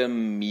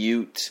random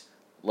mute,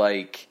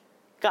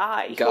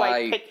 guy who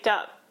I picked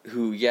up.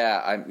 Who,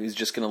 is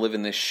just going to live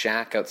in this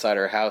shack outside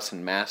our house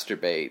and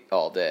masturbate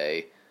all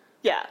day.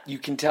 Yeah. You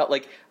can tell,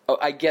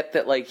 I get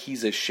that,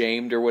 he's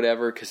ashamed or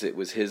whatever because it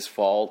was his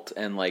fault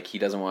and, he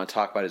doesn't want to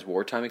talk about his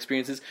wartime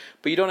experiences,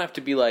 but you don't have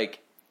to be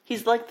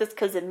he's like this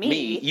because of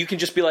me. You can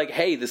just be like,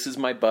 hey, this is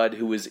my bud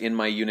who was in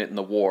my unit in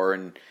the war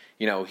and,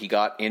 he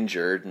got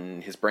injured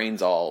and his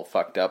brain's all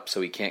fucked up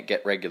so he can't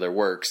get regular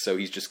work, so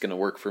he's just going to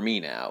work for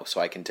me now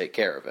so I can take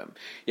care of him.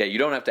 Yeah, you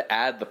don't have to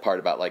add the part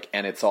about,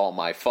 and it's all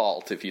my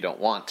fault if you don't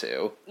want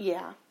to.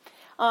 Yeah.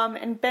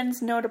 And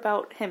Ben's note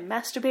about him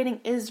masturbating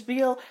is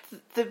real.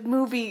 The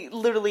movie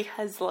literally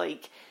has,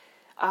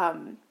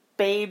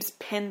 babes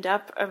pinned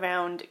up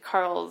around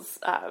Carl's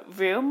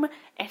room,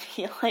 and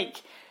he,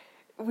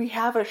 we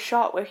have a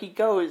shot where he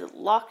goes,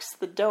 locks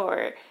the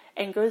door,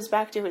 and goes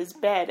back to his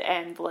bed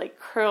and,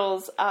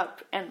 curls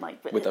up and,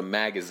 with a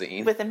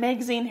magazine. With a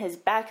magazine, his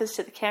back is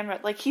to the camera.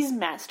 He's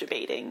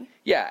masturbating.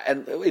 Yeah,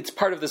 and it's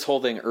part of this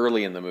whole thing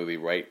early in the movie,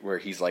 right? Where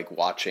he's,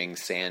 watching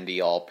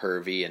Sandy all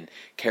pervy, and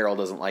Carol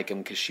doesn't like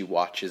him because she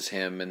watches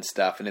him and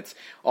stuff. And it's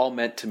all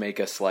meant to make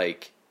us,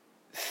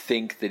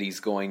 think that he's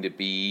going to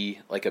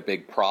be, a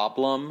big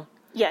problem.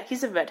 Yeah,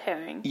 he's a red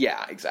herring.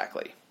 Yeah,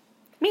 exactly.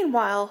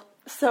 Meanwhile,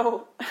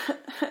 so...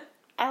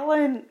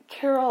 Alan,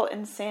 Carol,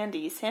 and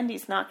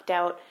Sandy's knocked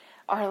out,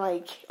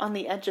 are, on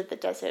the edge of the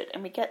desert,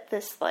 and we get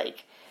this,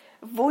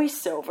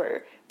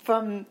 voiceover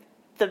from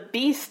the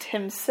Beast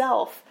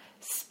himself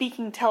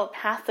speaking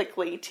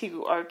telepathically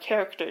to our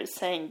characters,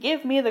 saying,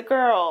 give me the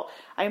girl,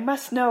 I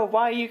must know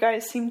why you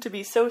guys seem to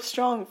be so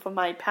strong for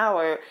my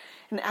power.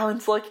 And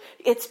Alan's like,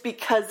 it's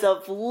because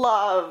of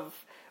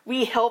love.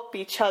 We help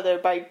each other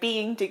by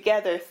being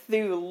together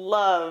through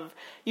love.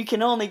 You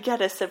can only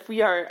get us if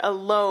we are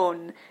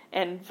alone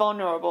and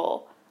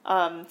vulnerable.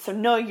 So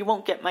no, you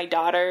won't get my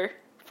daughter.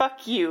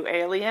 Fuck you,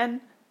 alien.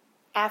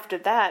 After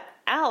that,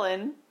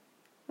 Alan,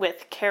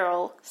 with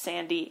Carol,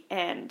 Sandy,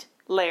 and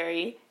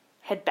Larry,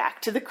 head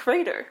back to the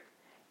crater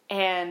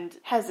and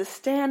has a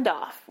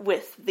standoff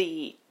with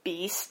the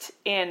Beast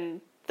in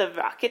the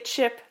rocket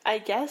ship, I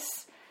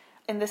guess.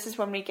 And this is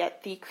when we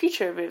get the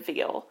creature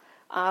reveal.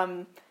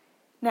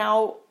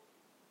 Now,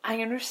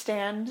 I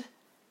understand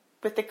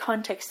with the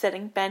context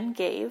setting Ben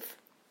gave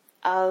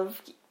of,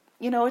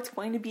 it's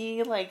going to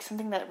be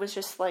something that was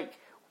just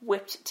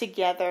whipped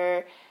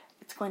together.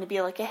 It's going to be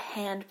a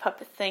hand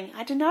puppet thing.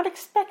 I did not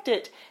expect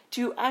it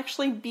to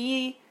actually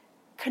be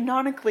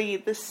canonically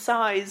the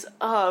size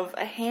of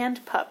a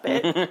hand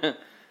puppet.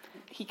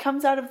 He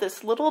comes out of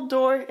this little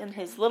door in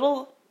his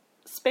little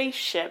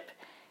spaceship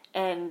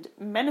and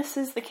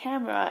menaces the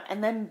camera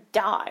and then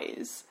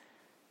dies.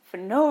 For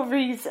no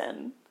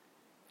reason.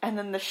 And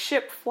then the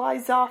ship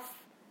flies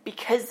off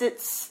because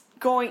it's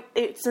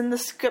in the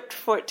script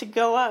for it to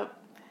go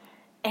up.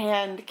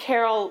 And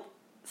Carol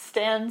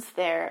stands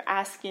there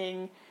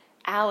asking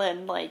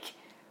Alan,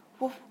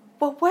 well,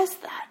 what was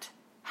that?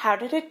 How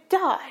did it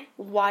die?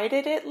 Why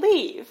did it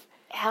leave?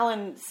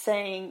 Alan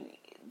saying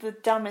the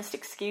dumbest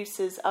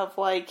excuses of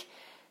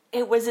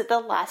it was the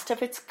last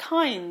of its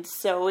kind,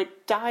 so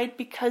it died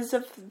because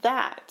of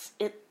that.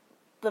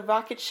 The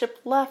rocket ship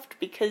left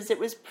because it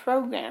was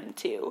programmed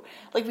to.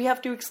 We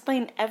have to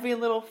explain every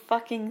little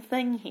fucking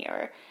thing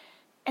here.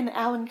 And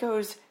Alan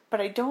goes,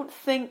 but I don't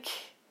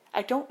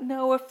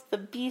know if the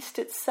Beast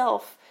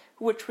itself,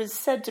 which was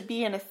said to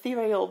be an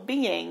ethereal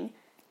being,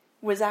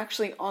 was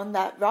actually on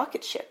that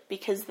rocket ship,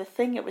 because the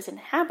thing it was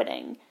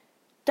inhabiting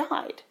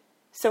died.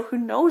 So who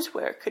knows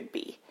where it could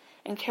be?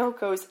 And Carol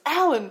goes,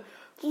 Alan,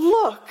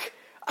 look!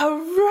 A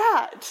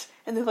rat!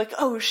 And they're like,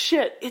 oh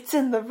shit, it's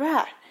in the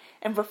rat.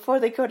 And before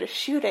they go to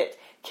shoot it,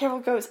 Carol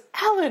goes,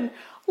 "Alan,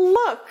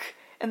 look!"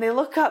 And they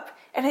look up,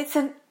 and it's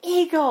an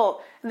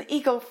eagle. And the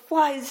eagle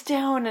flies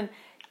down and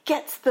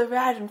gets the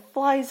rat and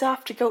flies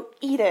off to go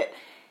eat it.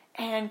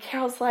 And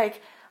Carol's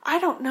like, "I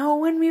don't know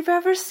when we've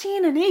ever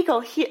seen an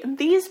eagle in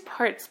these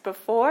parts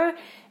before."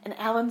 And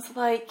Alan's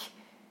like,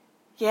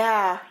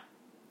 "Yeah,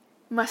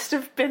 must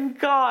have been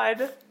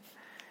God."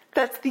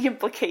 That's the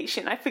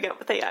implication. I forget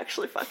what they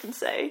actually fucking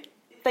say.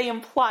 They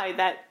imply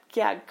that,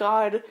 yeah,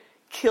 God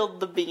killed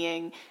the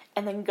being,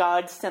 and then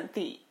God sent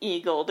the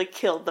eagle to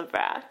kill the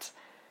rat.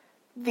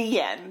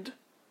 The end.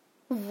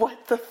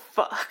 What the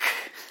fuck?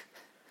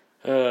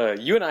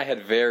 You and I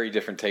had very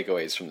different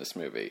takeaways from this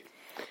movie.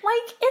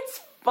 Like, it's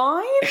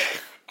fine,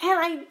 and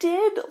I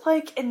did,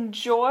 like,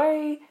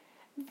 enjoy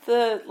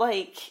the,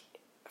 like,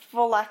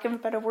 for lack of a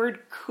better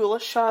word,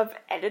 Kuleshov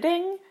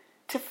editing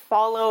to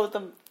follow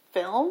the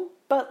film,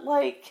 but,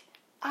 like,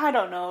 I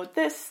don't know,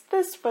 this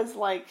was,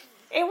 like,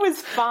 it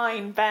was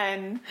fine,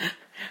 Ben.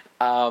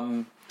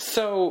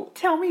 So...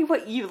 Tell me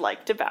what you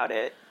liked about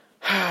it.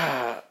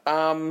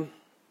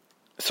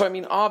 So, I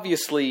mean,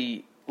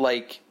 obviously,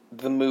 like,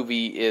 the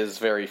movie is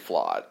very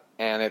flawed,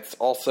 and it's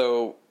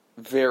also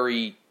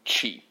very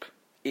cheap.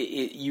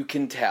 You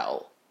can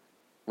tell,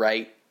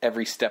 right?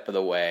 Every step of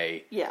the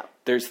way. Yeah.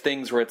 There's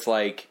things where it's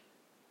like,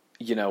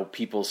 you know,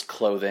 people's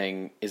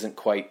clothing isn't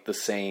quite the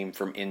same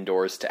from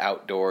indoors to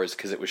outdoors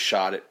because it was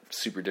shot at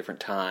super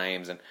different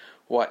times and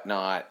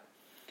whatnot.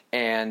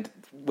 And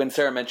when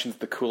Sarah mentions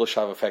the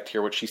Kuleshov effect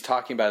here, what she's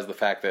talking about is the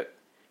fact that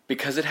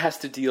because it has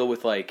to deal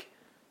with, like,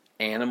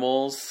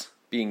 animals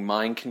being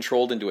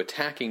mind-controlled into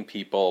attacking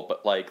people,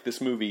 but, like, this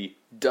movie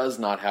does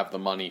not have the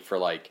money for,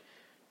 like,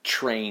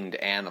 trained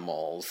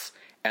animals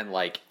and,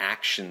 like,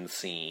 action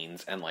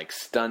scenes and, like,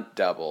 stunt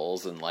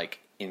doubles and, like,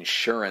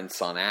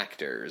 insurance on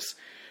actors.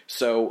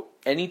 So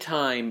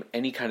anytime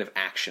any kind of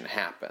action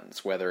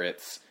happens, whether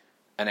it's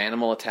an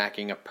animal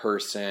attacking a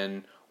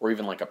person or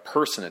even, like, a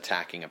person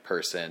attacking a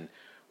person,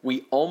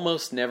 we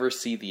almost never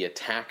see the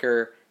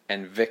attacker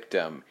and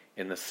victim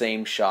in the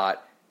same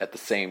shot at the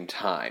same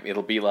time.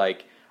 It'll be,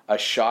 like, a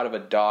shot of a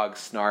dog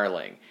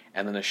snarling,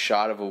 and then a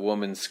shot of a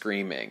woman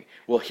screaming.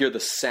 We'll hear the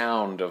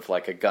sound of,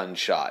 like, a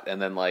gunshot, and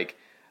then, like,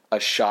 a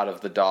shot of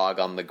the dog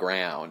on the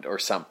ground or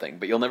something.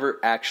 But you'll never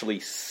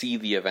actually see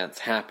the events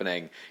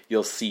happening.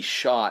 You'll see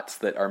shots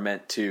that are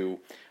meant to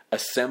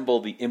assemble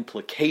the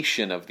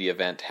implication of the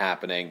event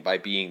happening by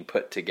being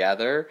put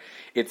together.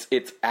 It's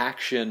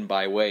action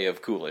by way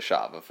of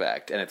Kuleshov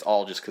effect, and it's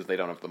all just because they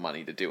don't have the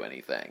money to do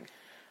anything.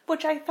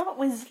 Which I thought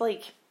was,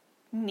 like,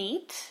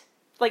 neat.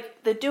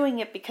 Like, they're doing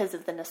it because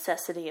of the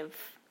necessity of,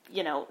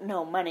 you know,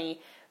 no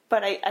money.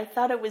 But I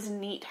thought it was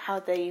neat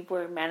how they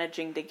were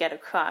managing to get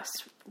across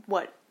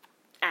what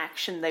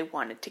action they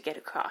wanted to get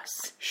across.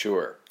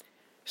 Sure.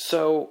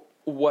 So,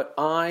 what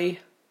I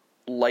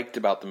liked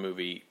about the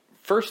movie,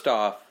 first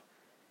off,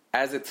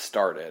 as it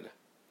started,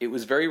 it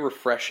was very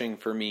refreshing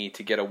for me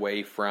to get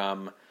away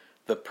from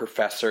the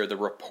professor, the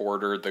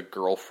reporter, the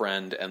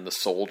girlfriend, and the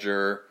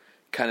soldier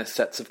kind of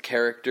sets of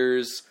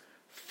characters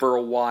for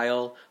a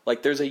while.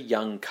 Like, there's a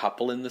young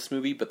couple in this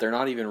movie, but they're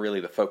not even really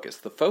the focus.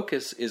 The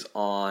focus is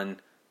on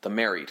the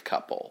married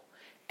couple.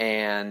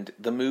 And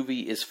the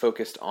movie is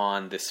focused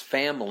on this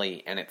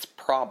family and its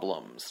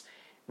problems.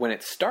 When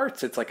it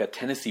starts, it's like a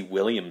Tennessee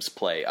Williams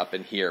play up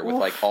in here with,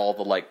 like, all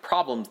the, like,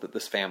 problems that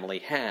this family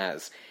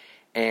has.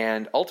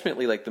 And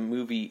ultimately, like, the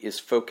movie is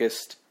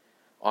focused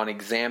on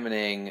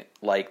examining,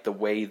 like, the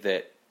way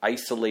that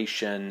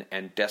isolation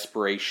and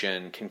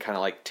desperation can kind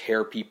of, like,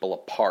 tear people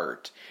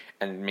apart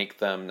and make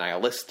them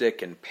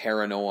nihilistic and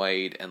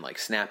paranoid and, like,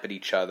 snap at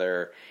each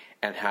other,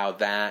 and how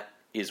that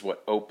is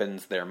what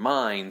opens their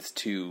minds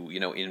to, you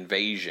know,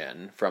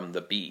 invasion from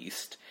the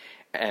beast,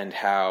 and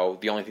how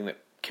the only thing that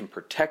can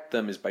protect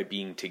them is by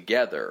being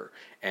together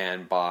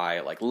and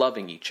by, like,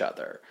 loving each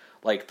other.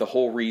 Like, the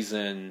whole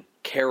reason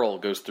Carol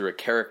goes through a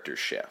character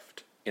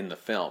shift in the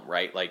film,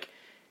 right? Like,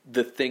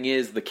 the thing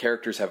is, the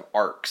characters have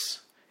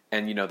arcs,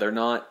 and, you know, they're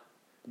not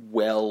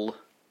well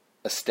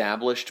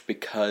established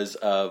because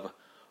of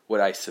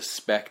what I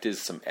suspect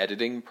is some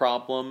editing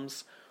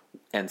problems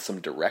and some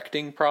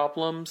directing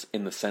problems,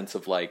 in the sense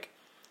of, like,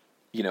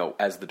 you know,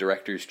 as the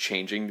director's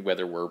changing,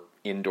 whether we're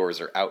indoors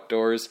or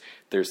outdoors,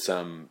 there's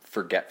some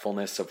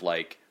forgetfulness of,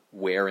 like,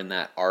 where in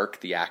that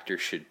arc the actor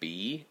should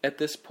be at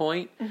this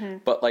point. Mm-hmm.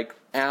 But, like,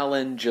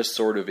 Alan just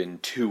sort of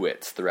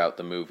intuits throughout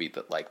the movie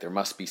that, like, there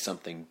must be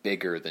something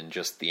bigger than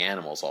just the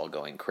animals all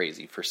going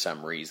crazy for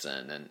some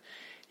reason. And,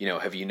 you know,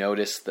 have you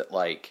noticed that,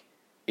 like,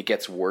 it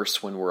gets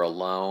worse when we're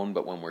alone,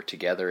 but when we're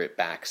together it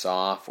backs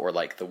off? Or,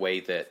 like, the way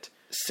that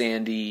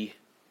Sandy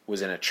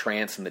was in a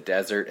trance in the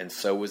desert, and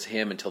so was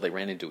him, until they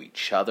ran into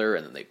each other,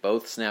 and then they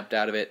both snapped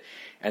out of it.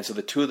 And so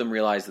the two of them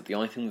realized that the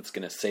only thing that's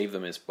going to save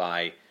them is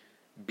by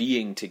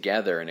being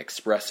together and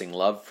expressing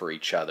love for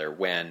each other,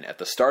 when at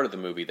the start of the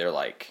movie they're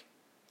like,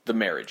 the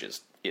marriage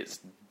is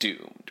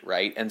doomed,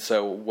 right? And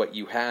so what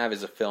you have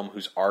is a film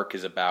whose arc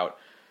is about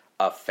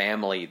a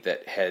family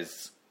that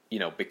has, you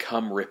know,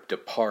 become ripped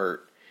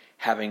apart,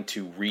 having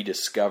to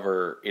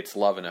rediscover its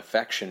love and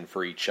affection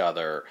for each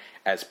other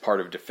as part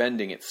of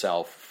defending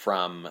itself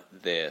from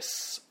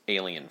this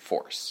alien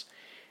force.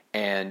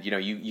 And,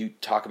 you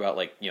talk about,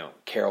 like,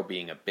 Carol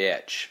being a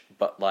bitch,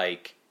 but,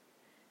 like,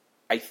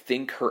 I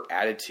think her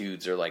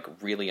attitudes are, like,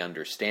 really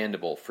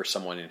understandable for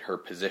someone in her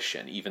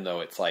position, even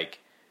though it's, like,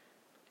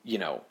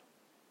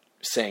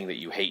 saying that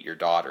you hate your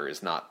daughter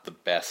is not the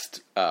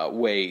best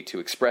way to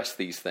express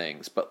these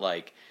things. But,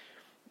 like,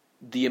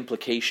 the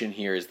implication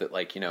here is that,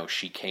 like,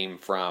 she came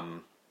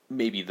from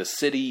maybe the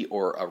city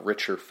or a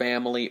richer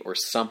family or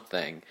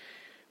something,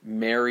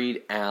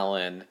 married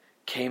Alan,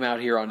 came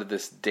out here onto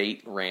this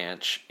date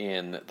ranch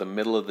in the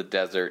middle of the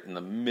desert, in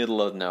the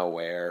middle of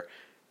nowhere.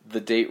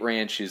 The date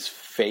ranch is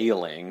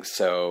failing,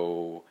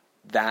 so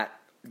that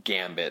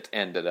gambit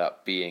ended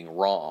up being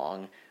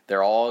wrong.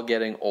 They're all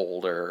getting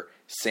older.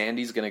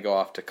 Sandy's going to go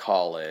off to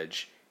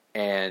college,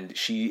 and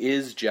she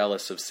is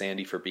jealous of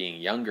Sandy for being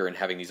younger and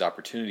having these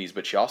opportunities,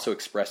 but she also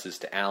expresses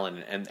to Alan,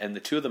 and the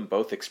two of them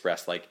both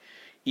express, like,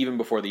 even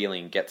before the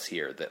alien gets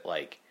here, that,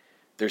 like,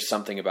 there's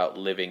something about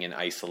living in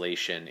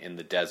isolation in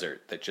the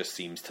desert that just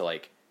seems to,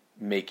 like,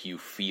 make you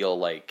feel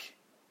like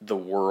the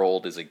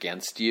world is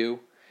against you,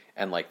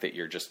 and, like, that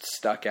you're just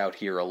stuck out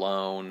here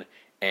alone,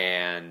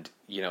 and,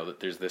 that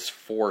there's this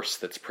force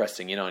that's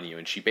pressing in on you.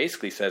 And she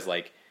basically says,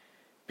 like,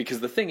 because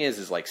the thing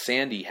is, like,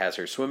 Sandy has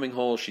her swimming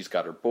hole, she's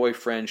got her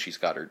boyfriend, she's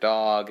got her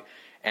dog.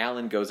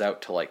 Alan goes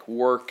out to, like,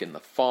 work in the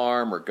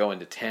farm or go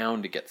into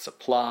town to get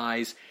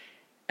supplies.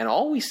 And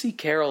all we see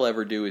Carol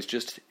ever do is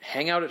just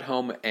hang out at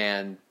home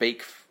and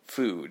bake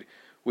food,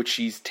 which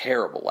she's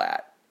terrible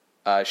at.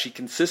 She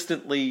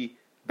consistently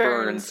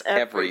burns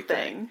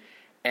everything.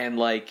 And,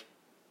 like,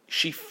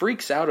 she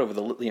freaks out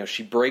over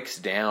she breaks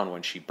down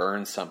when she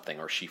burns something,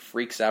 or she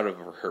freaks out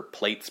over her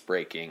plates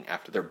breaking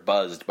after they're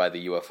buzzed by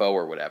the UFO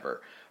or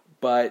whatever.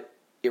 But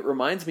it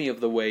reminds me of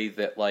the way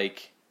that,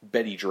 like,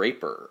 Betty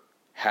Draper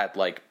had,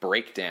 like,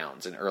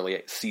 breakdowns in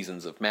early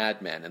seasons of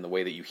Mad Men, and the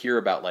way that you hear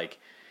about, like,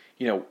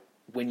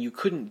 when you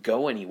couldn't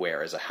go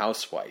anywhere as a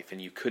housewife,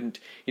 and you couldn't,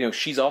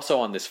 she's also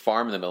on this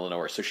farm in the middle of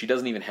nowhere, so she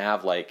doesn't even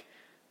have, like,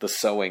 the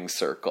sewing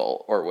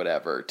circle or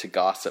whatever to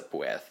gossip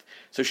with.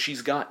 So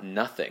she's got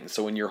nothing.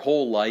 So when your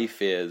whole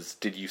life is,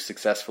 did you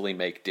successfully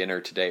make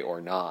dinner today or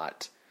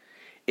not,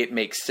 it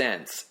makes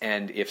sense.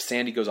 And if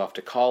Sandy goes off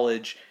to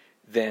college,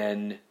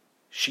 then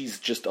she's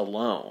just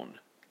alone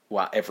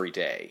every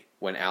day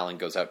when Alan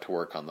goes out to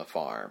work on the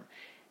farm.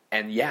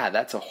 And yeah,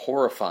 that's a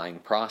horrifying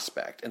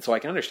prospect. And so I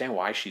can understand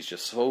why she's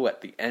just so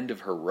at the end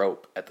of her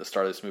rope at the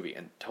start of this movie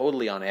and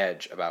totally on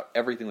edge about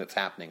everything that's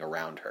happening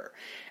around her.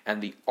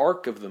 And the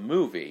arc of the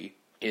movie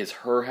is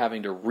her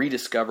having to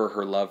rediscover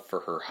her love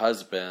for her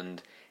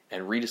husband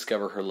and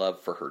rediscover her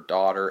love for her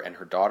daughter, and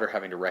her daughter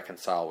having to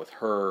reconcile with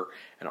her,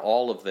 and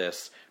all of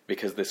this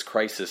because this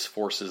crisis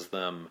forces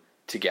them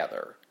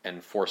together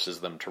and forces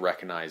them to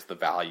recognize the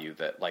value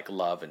that, like,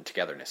 love and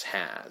togetherness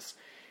has.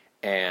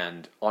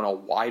 And on a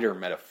wider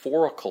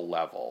metaphorical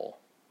level,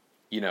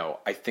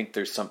 I think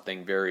there's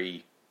something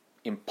very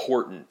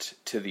important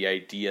to the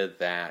idea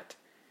that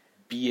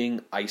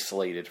being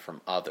isolated from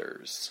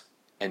others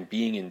and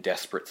being in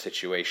desperate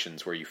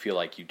situations where you feel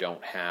like you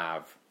don't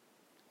have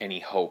any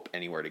hope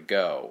anywhere to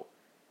go,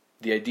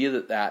 the idea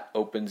that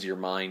opens your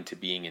mind to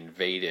being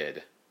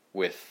invaded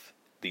with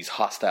these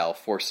hostile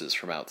forces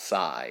from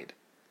outside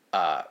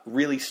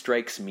really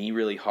strikes me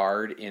really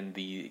hard in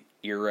the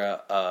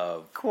era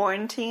of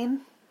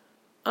quarantine.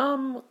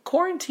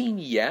 Quarantine,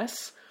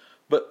 yes,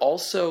 but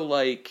also,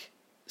 like,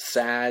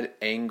 sad,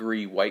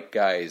 angry white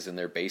guys in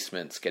their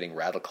basements getting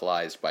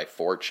radicalized by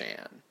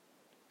 4chan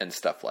and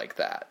stuff like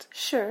that.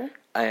 Sure.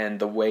 And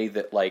the way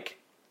that, like,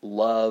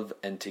 love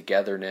and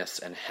togetherness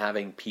and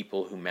having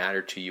people who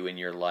matter to you in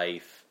your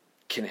life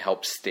can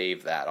help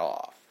stave that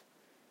off.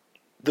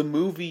 The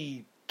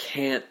movie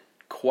can't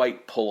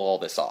quite pull all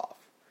this off.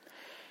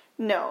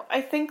 No, I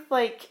think,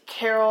 like,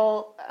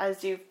 Carol,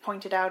 as you've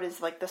pointed out,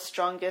 is, like, the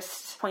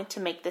strongest point to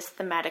make this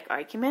thematic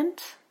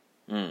argument.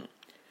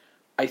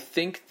 I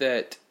think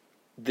that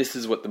this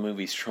is what the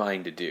movie's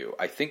trying to do.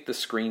 I think the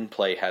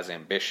screenplay has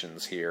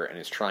ambitions here and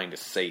is trying to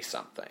say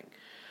something.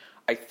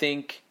 I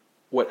think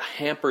what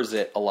hampers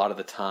it a lot of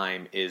the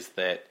time is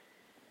that,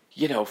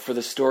 for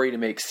the story to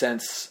make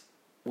sense,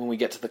 when we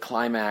get to the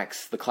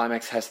climax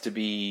has to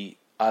be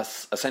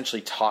us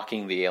essentially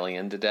talking the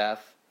alien to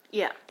death.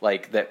 Yeah.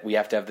 Like, that we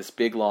have to have this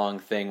big, long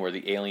thing where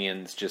the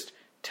alien's just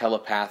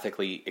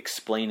telepathically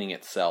explaining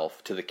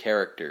itself to the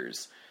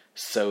characters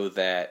so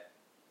that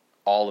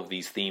all of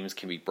these themes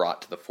can be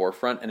brought to the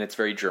forefront, and it's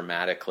very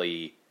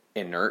dramatically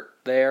inert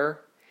there.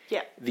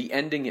 Yeah. The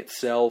ending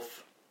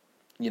itself,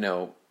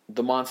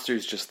 the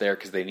monster's just there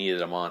because they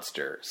needed a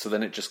monster. So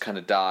then it just kind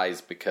of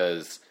dies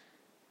because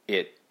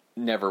it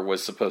never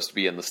was supposed to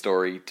be in the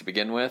story to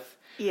begin with.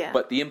 Yeah.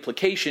 But the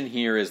implication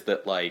here is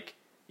that, like,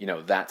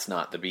 that's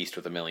not the beast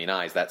with a million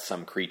eyes. That's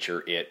some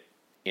creature it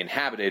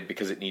inhabited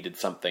because it needed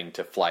something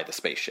to fly the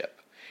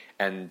spaceship.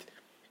 And,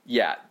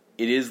 yeah,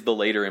 it is the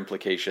later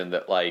implication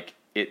that, like,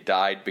 it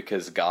died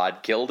because God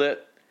killed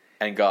it.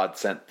 and God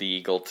sent the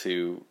eagle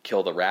to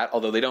kill the rat,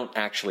 although they don't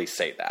actually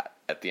say that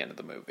at the end of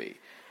the movie.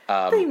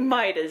 They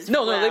might as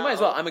well. No, they might as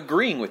well. I'm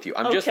agreeing with you.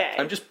 I'm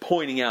just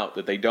pointing out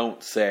that they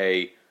don't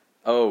say,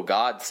 "Oh,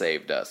 God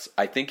saved us."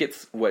 I think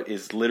it's what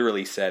is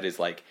literally said is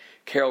like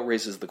Carol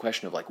raises the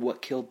question of like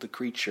what killed the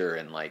creature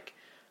and like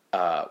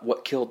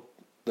what killed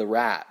the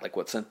rat, like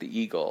what sent the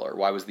eagle or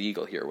why was the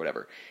eagle here or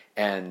whatever.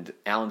 And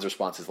Alan's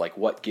response is like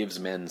what gives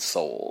men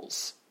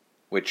souls,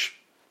 which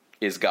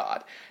is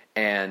God.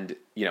 And,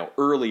 you know,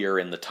 earlier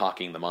in the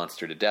talking the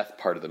monster to death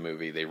part of the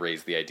movie, they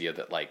raised the idea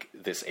that, like,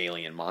 this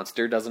alien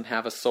monster doesn't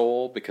have a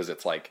soul because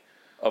it's, like,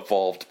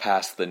 evolved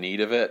past the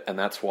need of it, and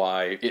that's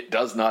why it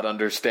does not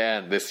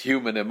understand this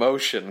human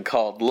emotion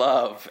called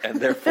love, and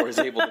therefore is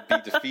able to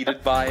be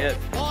defeated by it.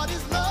 What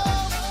is love?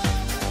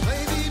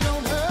 Baby,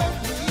 don't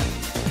hurt me.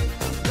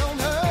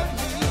 Don't hurt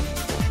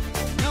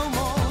me no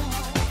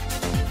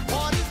more.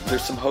 What is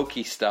There's some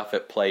hokey stuff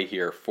at play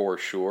here for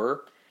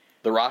sure.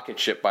 The rocket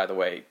ship, by the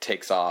way,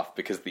 takes off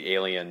because the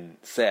alien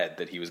said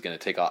that he was going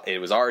to take off. It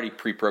was already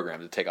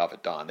pre-programmed to take off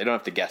at dawn. They don't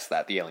have to guess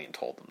that. The alien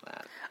told them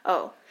that.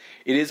 Oh.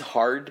 It is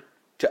hard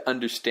to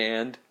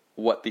understand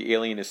what the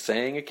alien is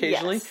saying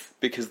occasionally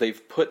because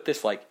they've put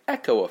this like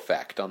echo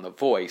effect on the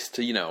voice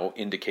to, you know,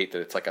 indicate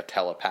that it's like a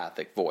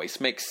telepathic voice.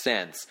 Makes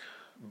sense,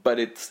 but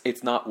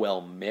it's not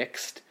well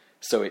mixed.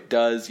 So it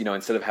does, you know,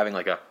 instead of having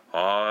like a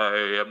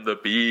 "I am the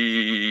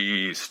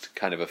beast"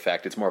 kind of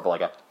effect, it's more of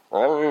like a "I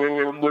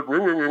am the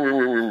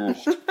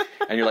beast."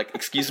 And you're like,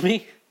 "Excuse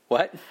me?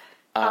 What?"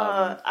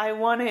 I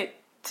want it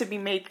to be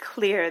made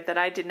clear that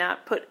I did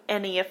not put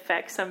any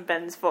effects on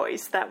Ben's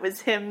voice. That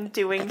was him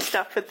doing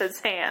stuff with his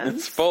hands.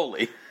 It's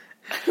Foley.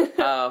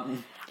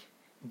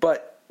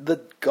 But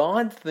the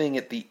God thing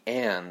at the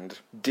end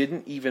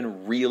didn't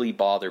even really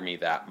bother me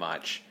that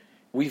much.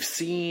 We've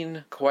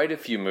seen quite a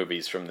few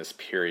movies from this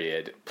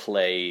period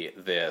play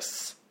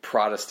this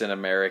Protestant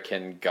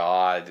American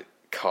God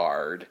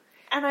card.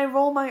 And I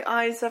roll my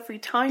eyes every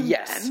time,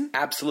 Yes, Ben.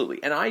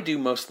 absolutely. And I do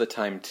most of the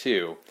time,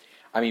 too.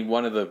 I mean,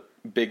 one of the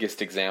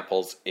biggest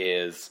examples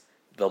is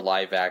the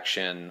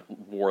live-action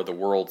War of the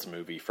Worlds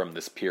movie from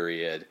this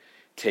period,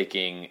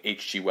 taking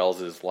H.G.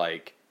 Wells's,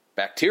 like,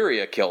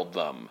 bacteria killed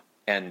them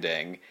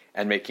ending,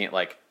 and making it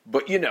like,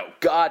 but, you know,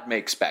 God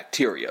makes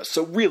bacteria,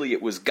 so really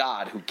it was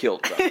God who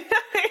killed them.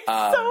 It's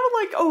so,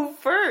 like,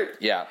 overt.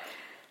 Yeah.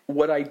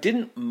 What I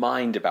didn't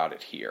mind about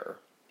it here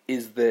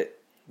is that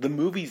the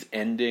movie's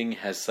ending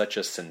has such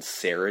a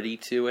sincerity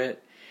to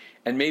it,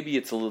 and maybe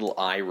it's a little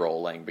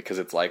eye-rolling because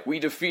it's like, we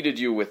defeated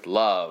you with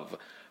love,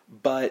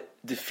 but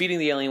defeating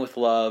the alien with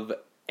love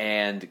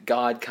and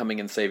God coming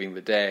and saving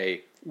the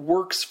day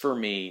works for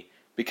me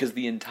because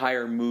the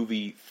entire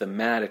movie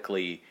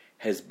thematically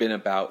has been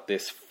about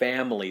this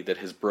family that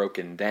has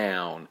broken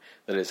down,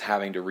 that is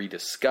having to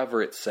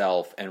rediscover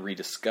itself and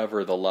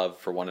rediscover the love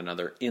for one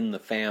another in the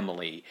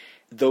family.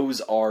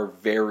 Those are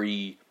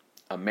very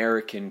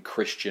American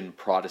Christian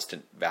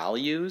Protestant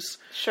values.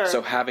 Sure.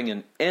 So having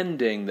an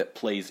ending that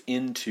plays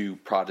into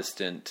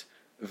Protestant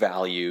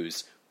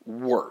values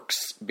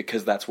works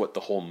because that's what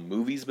the whole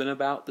movie's been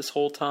about this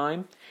whole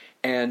time.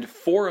 And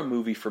for a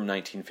movie from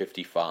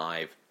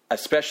 1955,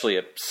 especially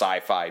a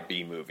sci-fi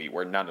B movie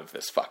where none of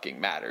this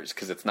fucking matters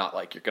because it's not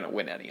like you're going to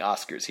win any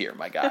Oscars here,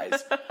 my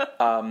guys.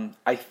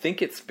 I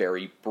think it's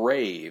very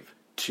brave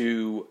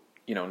to,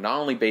 you know, not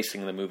only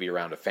basing the movie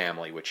around a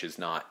family, which is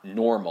not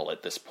normal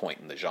at this point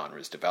in the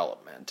genre's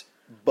development,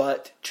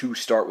 but to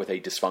start with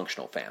a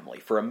dysfunctional family.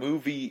 For a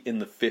movie in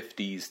the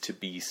 50s to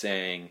be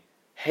saying,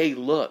 hey,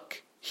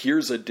 look,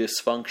 here's a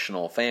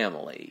dysfunctional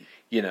family,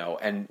 you know,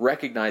 and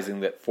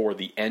recognizing that for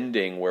the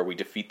ending where we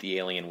defeat the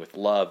alien with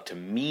love to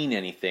mean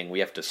anything, we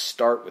have to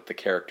start with the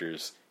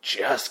characters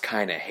just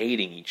kind of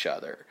hating each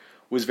other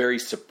was very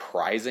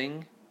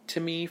surprising to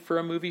me for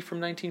a movie from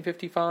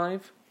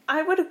 1955.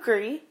 I would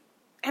agree.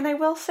 And I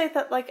will say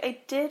that, like, I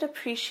did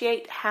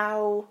appreciate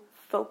how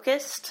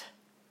focused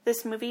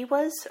this movie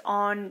was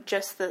on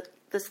just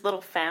this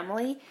little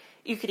family.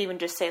 You could even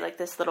just say, like,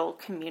 this little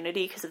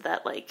community because of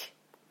that, like,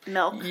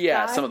 milk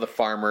Yeah, guy. some of the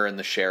farmer and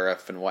the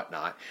sheriff and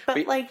whatnot.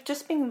 But, like,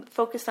 just being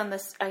focused on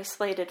this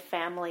isolated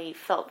family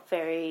felt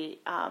very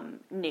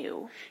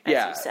new,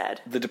 as you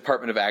said. The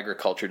Department of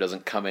Agriculture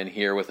doesn't come in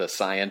here with a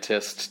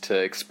scientist to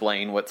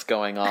explain what's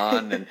going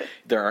on, and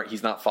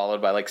he's not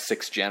followed by, like,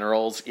 6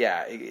 generals.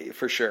 Yeah,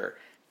 for sure.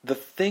 The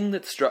thing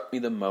that struck me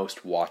the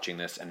most watching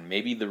this, and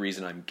maybe the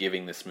reason I'm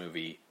giving this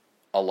movie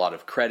a lot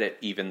of credit,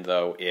 even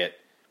though it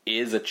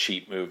is a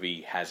cheap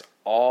movie, has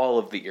all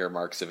of the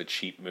earmarks of a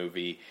cheap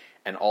movie,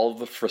 and all of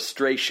the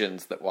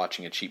frustrations that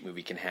watching a cheap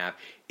movie can have,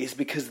 is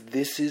because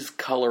this is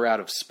color out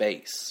of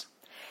space.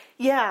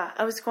 Yeah,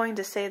 I was going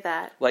to say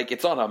that. Like,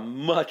 it's on a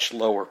much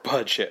lower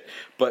budget,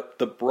 but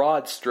the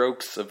broad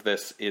strokes of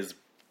this is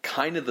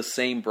kind of the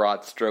same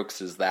broad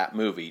strokes as that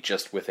movie,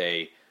 just with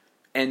a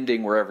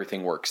ending where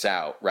everything works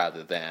out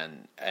rather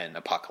than an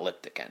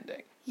apocalyptic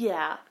ending.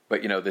 Yeah.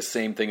 But, you know, the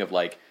same thing of,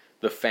 like,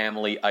 the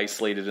family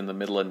isolated in the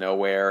middle of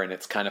nowhere and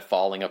it's kind of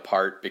falling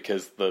apart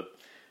because the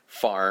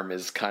farm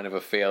is kind of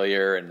a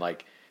failure and,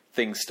 like,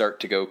 things start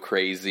to go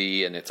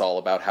crazy, and it's all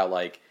about how,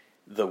 like,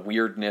 the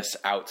weirdness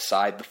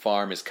outside the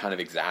farm is kind of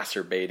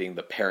exacerbating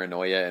the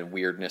paranoia and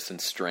weirdness and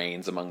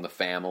strains among the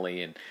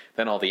family, and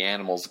then all the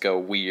animals go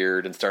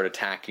weird and start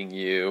attacking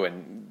you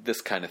and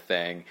this kind of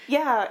thing.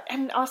 Yeah,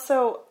 and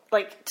also,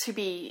 like, to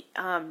be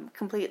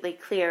completely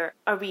clear,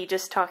 are we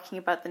just talking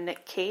about the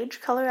Nick Cage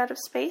Color Out of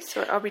Space,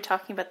 or are we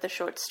talking about the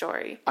short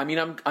story? I mean,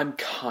 I'm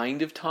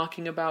kind of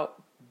talking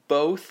about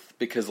both,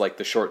 because, like,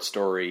 the short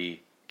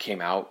story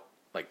came out,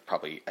 like,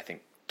 probably, I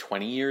think,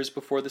 20 years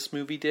before this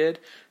movie did,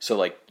 so,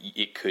 like,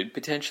 it could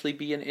potentially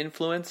be an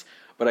influence,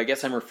 but I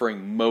guess I'm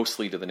referring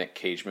mostly to the Nick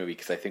Cage movie,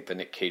 because I think the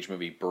Nick Cage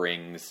movie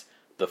brings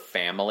the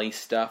family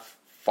stuff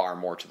far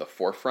more to the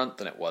forefront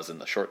than it was in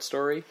the short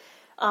story.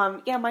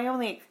 Yeah, my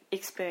only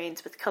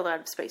experience with Color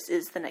Out of Space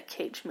is the Nick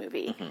Cage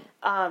movie.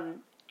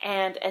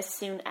 And as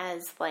soon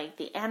as, like,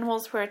 the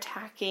animals were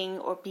attacking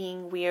or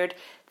being weird,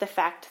 the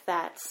fact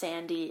that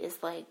Sandy is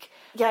like,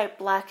 yeah, I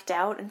blacked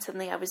out and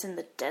suddenly I was in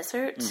the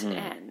desert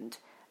and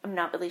I'm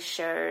not really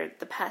sure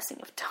the passing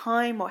of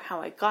time or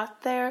how I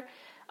got there.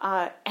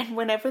 And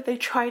whenever they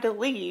try to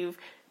leave,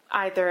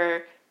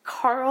 either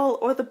Carl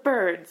or the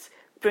birds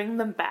bring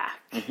them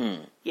back.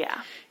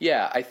 Yeah.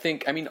 Yeah, I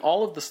think, I mean,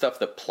 all of the stuff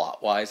that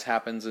plot-wise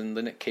happens in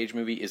the Nick Cage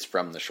movie is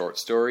from the short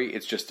story.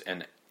 It's just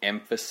an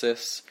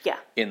emphasis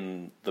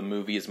in the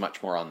movie is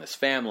much more on this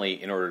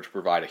family in order to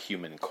provide a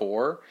human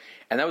core.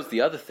 And that was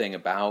the other thing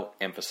about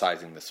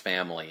emphasizing this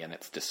family and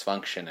its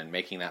dysfunction and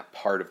making that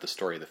part of the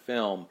story of the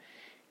film,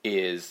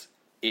 is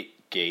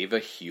it gave a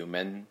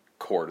human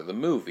core to the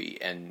movie.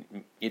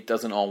 And it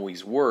doesn't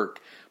always work,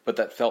 but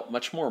that felt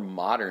much more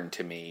modern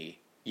to me,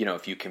 you know,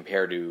 if you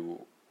compare to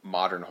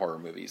modern horror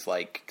movies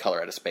like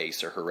Color Out of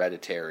Space or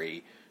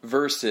Hereditary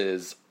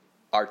versus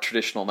our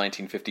traditional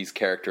 1950s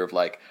character of,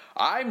 like,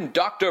 I'm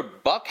Dr.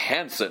 Buck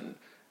Hansen,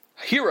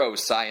 hero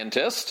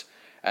scientist,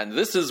 and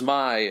this is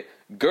my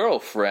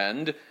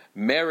girlfriend,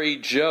 Mary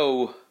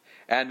Jo,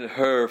 and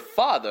her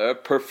father,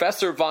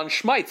 Professor von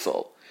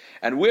Schmeitzel.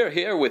 And we're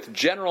here with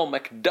General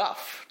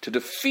Macduff to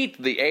defeat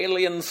the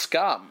alien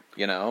scum,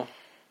 you know?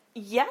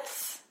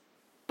 Yes,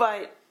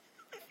 but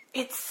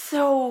it's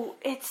so,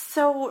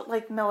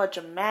 like,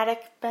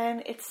 melodramatic,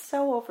 Ben. It's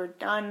so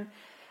overdone.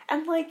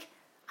 And, like,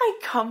 I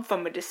come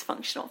from a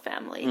dysfunctional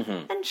family.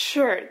 And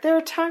sure, there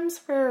are times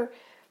where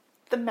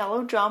the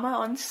melodrama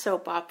on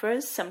soap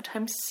operas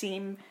sometimes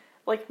seem,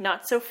 like,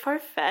 not so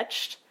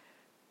far-fetched.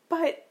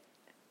 But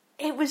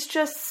it was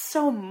just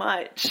so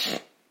much.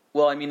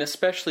 Well, I mean,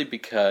 especially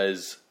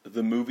because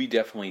the movie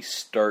definitely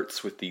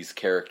starts with these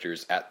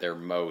characters at their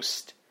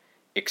most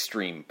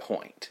extreme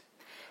point.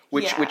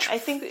 Which I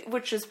think,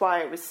 which is why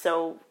it was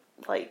so,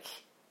 like,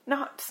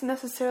 not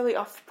necessarily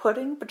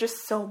off-putting, but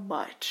just so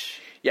much.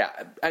 Yeah,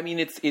 I mean,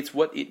 it's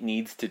what it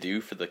needs to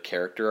do for the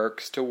character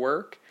arcs to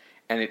work,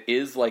 and it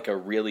is, like, a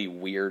really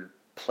weird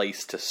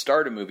place to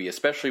start a movie,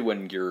 especially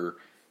when you're,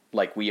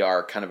 like we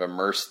are, kind of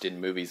immersed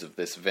in movies of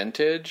this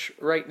vintage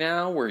right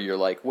now, where you're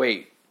like,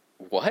 wait,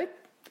 what?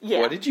 Yeah.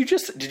 What did you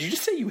just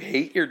say you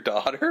hate your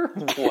daughter?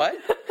 What?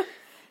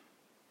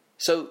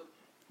 So,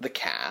 the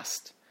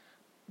cast,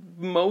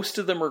 most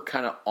of them are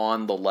kind of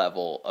on the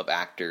level of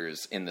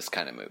actors in this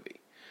kind of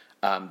movie.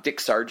 Dick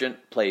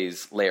Sargent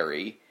plays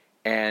Larry,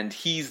 and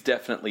he's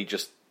definitely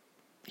just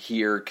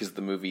here because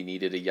the movie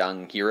needed a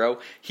young hero.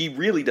 He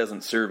really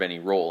doesn't serve any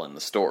role in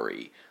the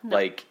story. No.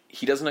 Like,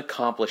 he doesn't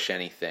accomplish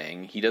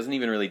anything. He doesn't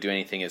even really do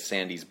anything as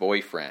Sandy's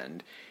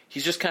boyfriend.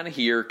 He's just kind of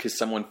here because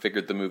someone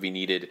figured the movie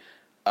needed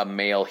a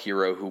male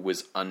hero who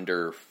was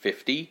under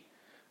 50.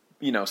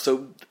 You know,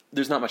 so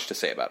there's not much to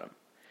say about him.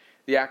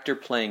 The actor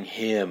playing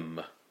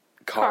him,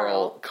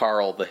 Carl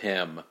the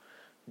him,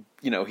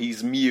 you know,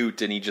 he's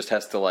mute and he just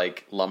has to,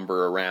 like,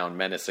 lumber around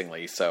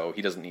menacingly, so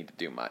he doesn't need to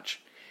do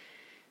much.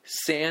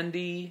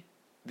 Sandy,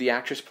 the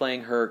actress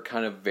playing her,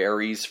 kind of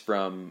varies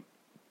from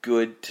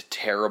good to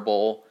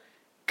terrible,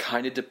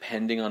 kind of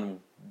depending on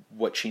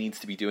what she needs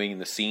to be doing in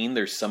the scene.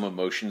 There's some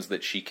emotions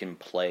that she can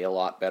play a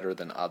lot better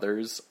than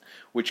others,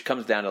 which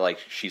comes down to, like,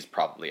 she's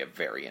probably a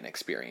very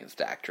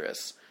inexperienced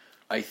actress.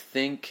 I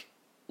think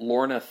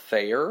Lorna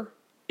Thayer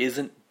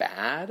isn't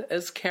bad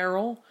as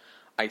Carol.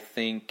 I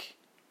think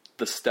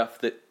the stuff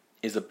that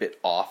is a bit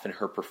off in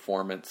her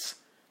performance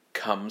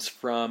comes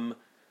from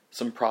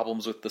some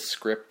problems with the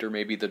script or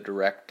maybe the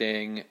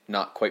directing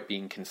not quite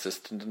being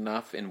consistent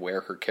enough in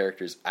where her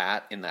character's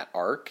at in that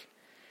arc.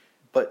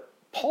 But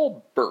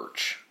Paul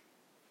Birch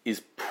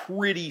is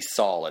pretty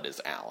solid as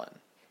Alan.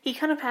 He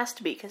kind of has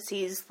to be, because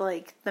he's,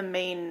 like, the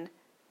main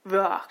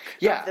rock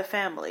of the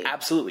family.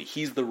 Absolutely.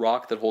 He's the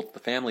rock that holds the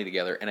family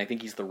together, and I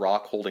think he's the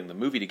rock holding the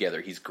movie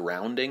together. He's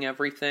grounding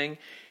everything.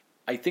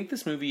 I think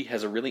this movie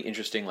has a really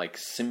interesting, like,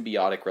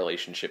 symbiotic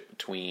relationship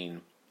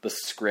between the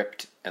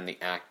script and the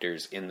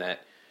actors, in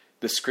that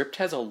the script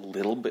has a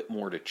little bit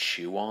more to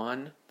chew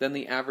on than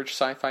the average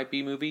sci-fi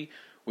B-movie,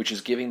 which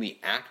is giving the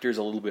actors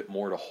a little bit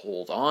more to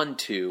hold on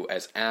to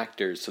as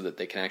actors so that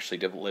they can actually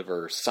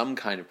deliver some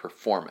kind of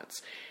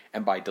performance.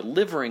 And by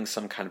delivering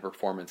some kind of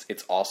performance,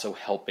 it's also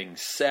helping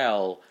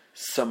sell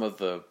some of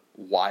the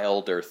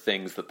wilder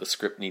things that the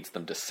script needs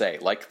them to say,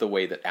 like the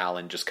way that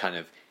Alan just kind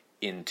of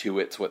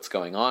intuits what's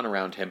going on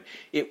around him.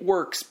 It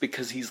works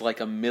because he's like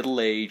a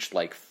middle-aged,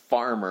 like,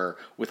 farmer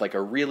with like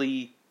a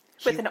really...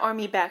 With an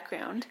army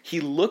background.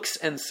 He looks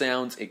and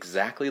sounds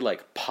exactly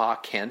like Pa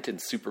Kent in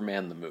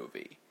Superman the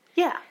movie.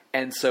 Yeah.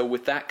 And so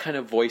with that kind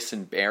of voice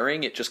and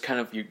bearing, it just kind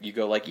of, you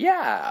go like,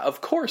 yeah, of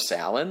course,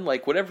 Alan.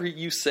 Like, whatever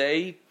you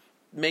say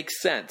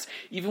makes sense.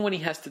 Even when he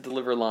has to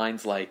deliver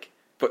lines like,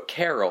 but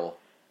Carol,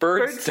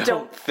 birds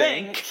don't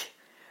think.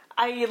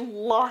 I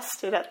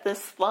lost it at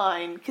this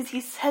line, because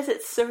he says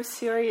it so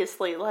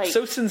seriously. Like,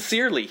 So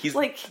sincerely. He's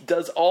like,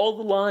 does all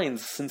the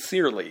lines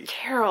sincerely.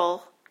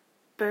 Carol,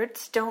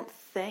 birds don't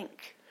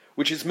think.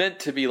 Which is meant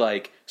to be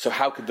like, so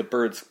how could the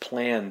birds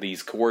plan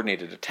these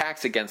coordinated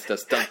attacks against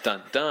us? Dun,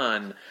 dun,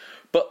 dun.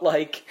 But,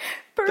 like...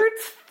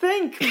 Birds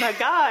think, my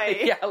guy.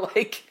 Yeah,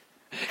 like,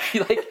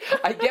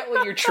 I get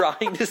what you're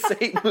trying to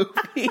say,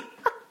 movie.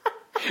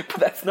 But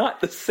that's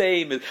not the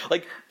same as...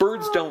 Like,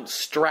 birds don't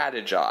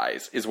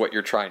strategize, is what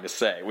you're trying to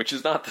say. Which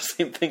is not the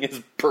same thing as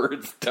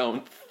birds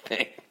don't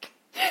think.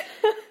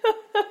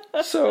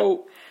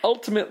 So,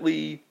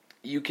 ultimately,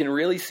 you can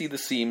really see the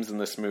seams in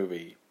this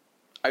movie.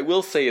 I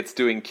will say it's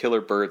doing Killer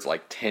Birds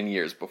like 10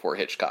 years before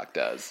Hitchcock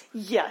does.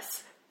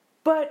 Yes.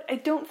 But I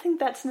don't think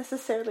that's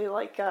necessarily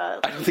like a...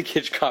 I don't think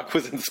Hitchcock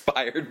was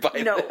inspired by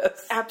this. No,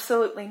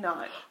 absolutely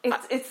not.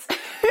 It's just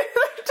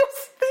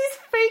these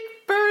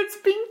fake birds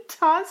being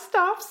tossed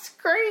off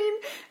screen,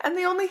 and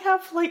they only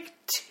have like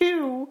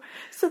 2,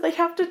 so they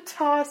have to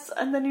toss,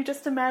 and then you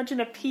just imagine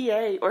a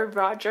PA or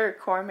Roger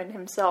Corman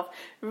himself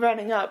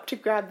running up to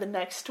grab the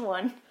next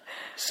one.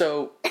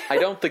 So, I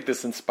don't think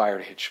this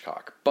inspired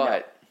Hitchcock,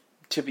 but...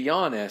 To be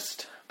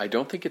honest, I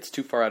don't think it's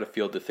too far out of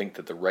field to think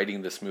that the writing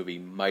of this movie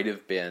might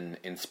have been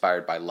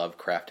inspired by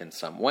Lovecraft in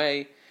some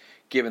way,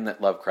 given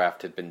that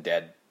Lovecraft had been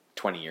dead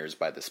 20 years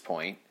by this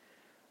point.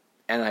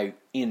 And I,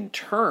 in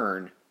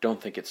turn, don't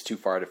think it's too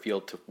far out of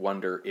field to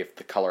wonder if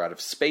the Color Out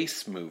of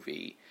Space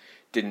movie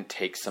didn't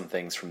take some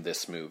things from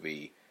this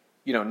movie.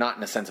 You know, not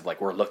in a sense of like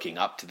we're looking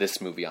up to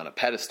this movie on a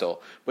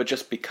pedestal, but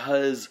just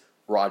because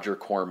Roger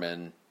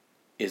Corman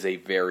is a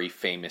very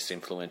famous,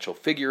 influential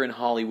figure in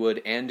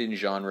Hollywood and in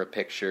genre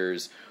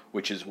pictures,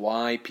 which is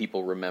why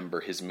people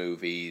remember his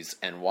movies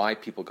and why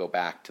people go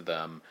back to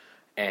them,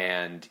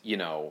 and, you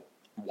know,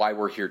 why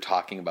we're here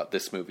talking about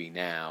this movie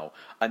now,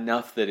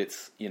 enough that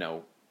it's, you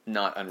know,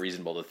 not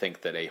unreasonable to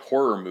think that a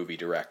horror movie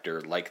director,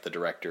 like the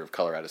director of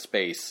Color Out of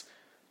Space,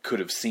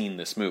 could have seen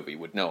this movie,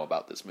 would know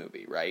about this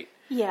movie, right?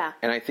 Yeah.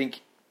 And I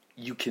think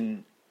you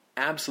can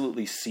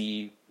absolutely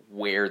see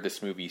where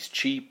this movie's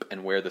cheap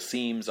and where the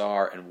seams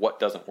are and what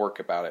doesn't work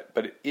about it,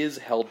 but it is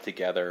held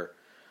together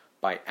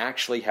by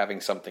actually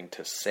having something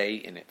to say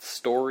in its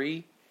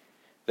story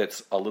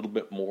that's a little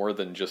bit more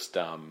than just,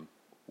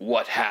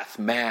 what hath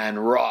man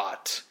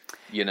wrought,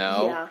 you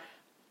know? Yeah.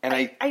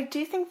 And I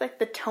do think, like,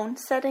 the tone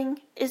setting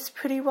is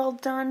pretty well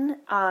done.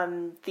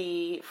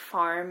 The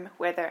farm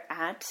where they're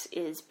at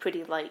is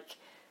pretty, like,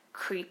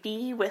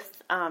 creepy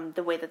with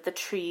the way that the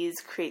trees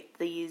create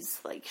these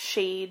like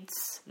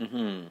shades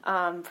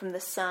from the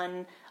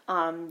sun,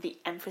 the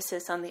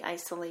emphasis on the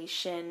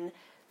isolation.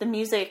 The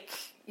music,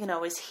 you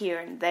know, is here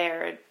and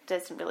there. It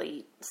doesn't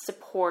really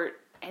support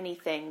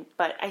anything,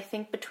 but I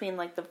think between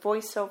like the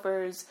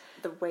voiceovers,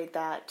 the way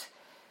that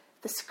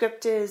the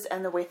script is,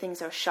 and the way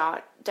things are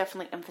shot,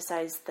 definitely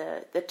emphasize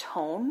the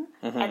tone.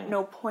 At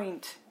no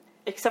point,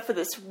 except for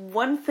this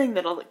one thing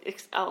that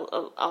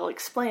I'll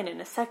explain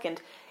in a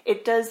second,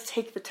 it does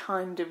take the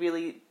time to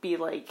really be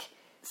like,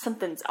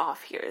 something's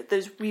off here.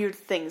 There's weird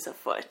things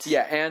afoot.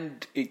 yeah,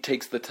 and it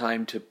takes the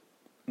time to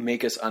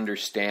make us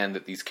understand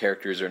that these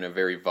characters are in a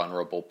very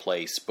vulnerable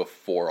place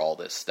before all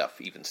this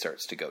stuff even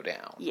starts to go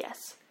down.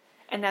 Yes.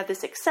 And now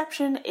this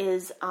exception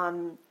is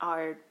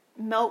our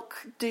milk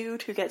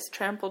dude who gets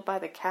trampled by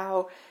the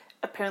cow.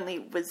 Apparently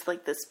was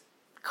like this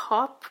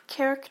cop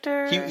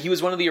character. He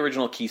was one of the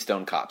original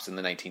Keystone Cops in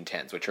the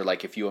 1910s, which are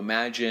like, if you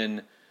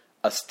imagine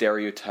a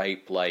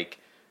stereotype like,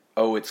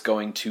 oh, it's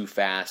going too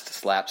fast,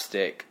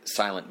 slapstick,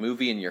 silent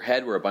movie in your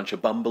head where a bunch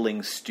of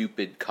bumbling,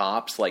 stupid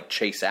cops like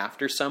chase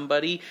after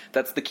somebody,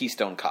 that's the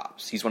Keystone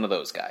Cops. He's one of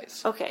those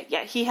guys. Okay,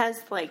 yeah, he has,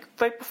 like,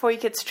 right before he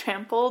gets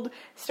trampled,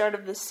 start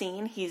of the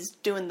scene, he's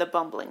doing the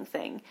bumbling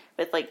thing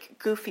with, like,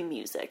 goofy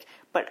music,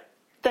 but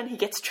then he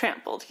gets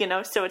trampled, you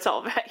know, so it's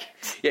all right.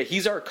 Yeah,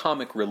 he's our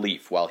comic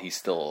relief while he's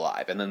still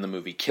alive, and then the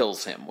movie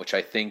kills him, which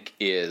I think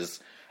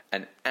is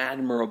an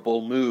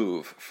admirable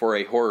move for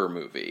a horror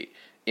movie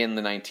in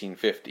the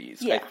 1950s.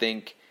 Yeah. I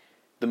think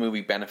the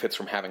movie benefits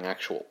from having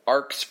actual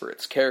arcs for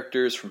its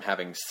characters, from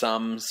having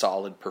some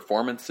solid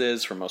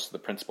performances from most of the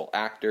principal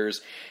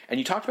actors. And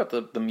you talked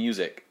about the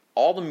music.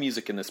 All the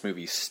music in this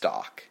movie is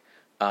stock.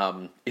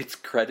 It's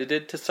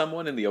credited to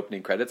someone in the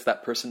opening credits.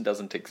 That person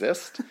doesn't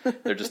exist.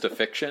 They're just a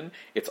fiction.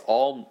 It's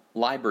all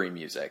library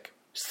music.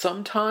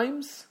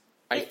 Sometimes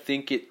I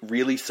think it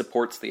really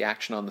supports the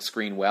action on the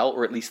screen well,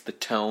 or at least the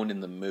tone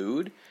and the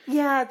mood.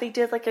 Yeah, they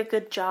did, like, a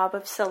good job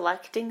of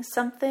selecting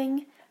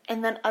something.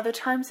 And then other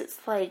times it's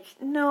like,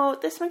 no,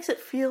 this makes it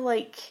feel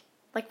like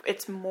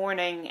it's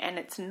morning and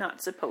it's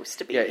not supposed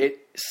to be. Yeah,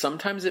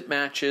 sometimes it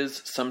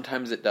matches,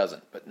 sometimes it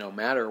doesn't. But no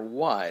matter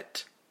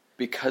what,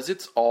 because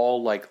it's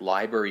all like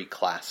library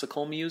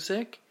classical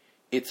music,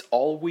 it's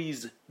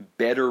always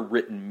better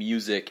written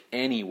music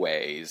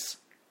anyways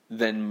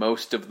than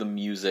most of the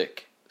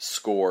music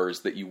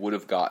scores that you would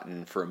have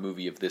gotten for a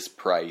movie of this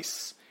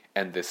price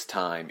and this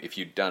time if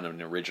you'd done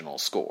an original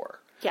score.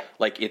 Yeah.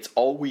 Like, it's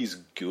always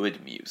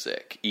good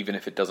music, even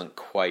if it doesn't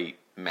quite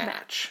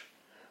match.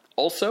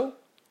 Also,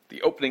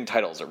 the opening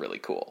titles are really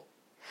cool.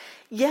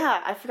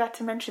 Yeah, I forgot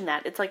to mention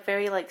that. It's like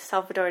very like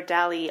Salvador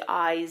Dali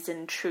eyes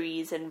and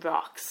trees and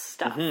rocks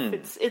stuff.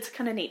 It's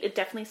kind of neat. It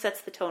definitely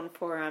sets the tone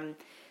for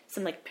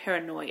some like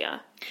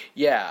paranoia.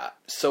 Yeah,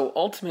 so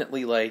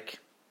ultimately, like,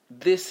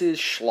 this is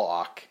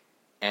schlock,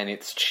 and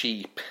it's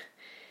cheap,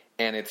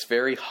 and it's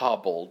very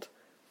hobbled,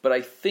 but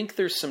I think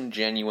there's some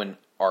genuine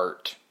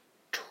art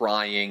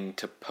trying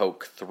to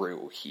poke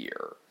through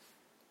here.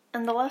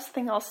 And the last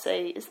thing I'll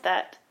say is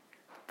that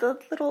the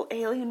little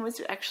alien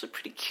was actually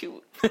pretty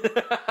cute.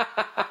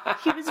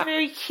 He was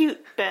very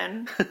cute,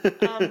 Ben.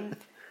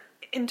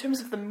 In terms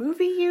of the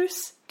movie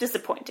use,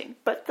 disappointing.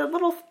 But the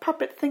little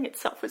puppet thing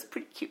itself was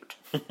pretty cute.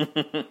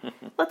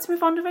 Let's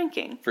move on to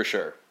ranking. For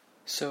sure.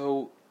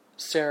 So,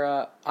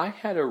 Sarah, I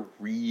had a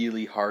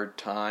really hard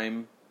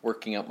time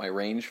working out my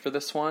range for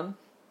this one.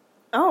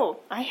 Oh,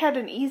 I had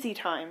an easy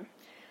time.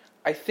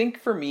 I think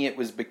for me it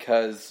was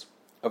because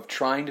of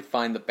trying to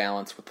find the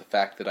balance with the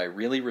fact that I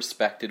really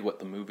respected what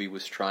the movie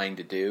was trying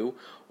to do,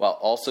 while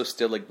also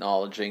still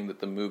acknowledging that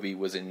the movie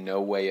was in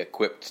no way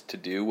equipped to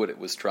do what it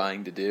was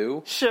trying to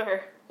do.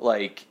 Sure.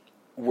 Like,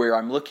 where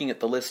I'm looking at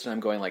the list and I'm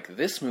going like,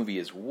 this movie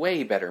is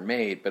way better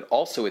made, but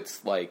also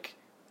it's like,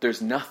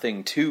 there's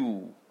nothing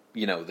to,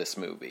 this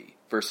movie.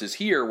 Versus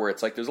here, where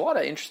it's like, there's a lot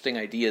of interesting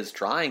ideas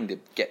trying to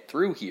get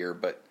through here,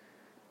 but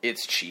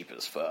it's cheap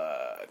as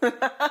fuck.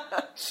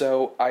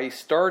 So I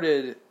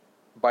started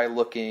by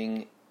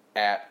looking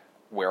at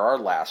where our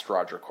last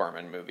Roger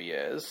Corman movie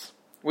is,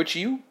 which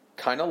you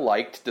kind of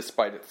liked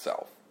despite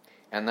itself.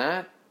 And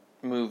that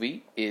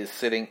movie is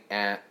sitting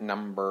at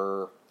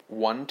number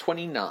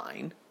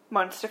 129.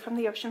 Monster from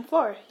the Ocean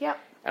Floor, yeah.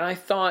 And I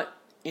thought,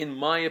 in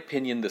my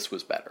opinion, this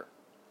was better.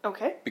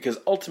 Okay. Because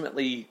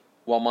ultimately,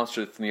 while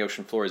Monster from the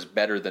Ocean Floor is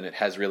better than it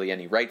has really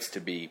any rights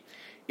to be,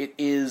 it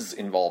is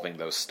involving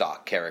those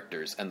stock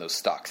characters and those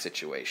stock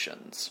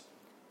situations.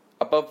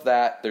 Above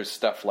that, there's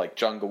stuff like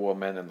Jungle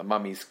Woman and The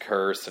Mummy's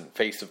Curse and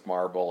Face of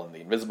Marble and The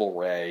Invisible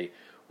Ray,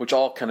 which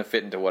all kind of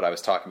fit into what I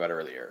was talking about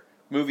earlier.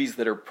 Movies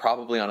that are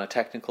probably on a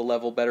technical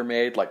level better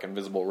made, like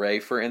Invisible Ray,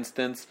 for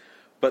instance,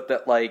 but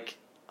that, like,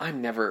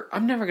 I'm never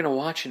going to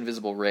watch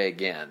Invisible Ray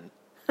again.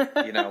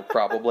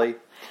 Probably.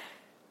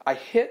 I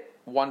hit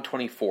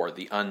 124,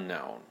 The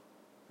Unknown,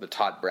 the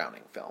Todd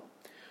Browning film,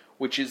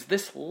 which is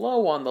this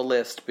low on the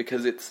list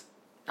because it's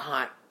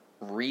not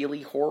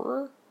really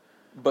horror,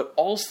 but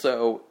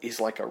also is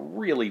like a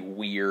really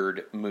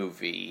weird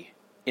movie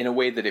in a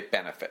way that it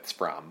benefits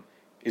from.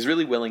 Is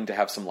really willing to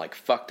have some like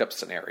fucked up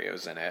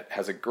scenarios in it,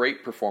 has a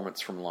great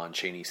performance from Lon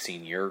Chaney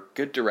Sr.,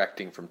 good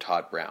directing from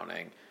Todd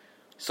Browning.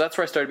 So that's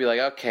where I started to be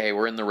like, okay,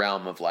 we're in the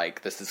realm of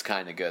like, this is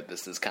kind of good,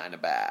 this is kind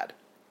of bad.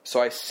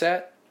 So I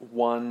set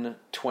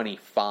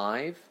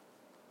 125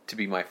 to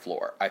be my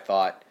floor. I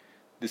thought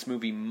this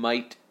movie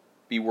might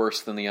be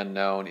worse than The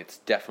Unknown. It's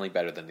definitely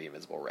better than The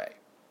Invisible Ray.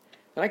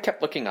 And I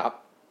kept looking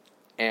up,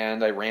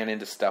 and I ran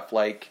into stuff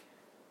like,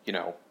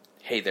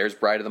 hey, there's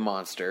Bride of the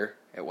Monster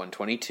at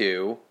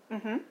 122.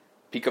 Mm-hmm.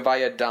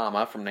 Picavaya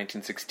Dama from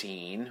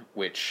 1916,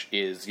 which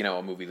is,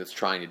 a movie that's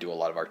trying to do a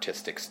lot of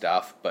artistic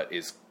stuff, but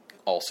is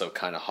also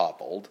kind of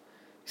hobbled.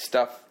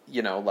 Stuff,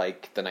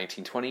 like the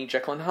 1920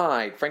 Jekyll and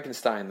Hyde,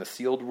 Frankenstein, The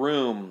Sealed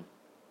Room,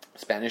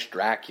 Spanish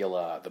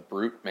Dracula, The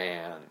Brute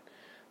Man,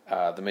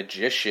 The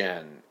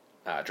Magician,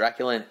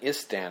 Dracula in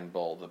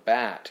Istanbul, The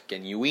Bat,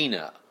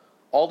 Genuina.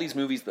 All these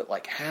movies that,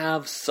 like,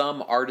 have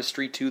some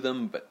artistry to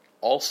them, but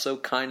also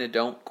kind of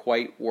don't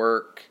quite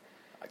work.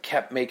 I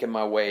kept making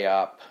my way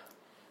up.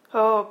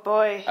 Oh,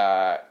 boy.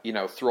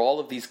 Through all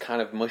of these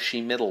kind of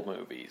mushy middle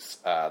movies.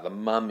 The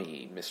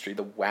Mummy, Mystery of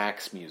the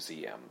Wax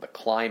Museum, The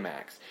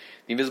Climax,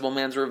 The Invisible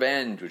Man's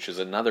Revenge, which is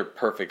another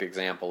perfect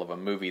example of a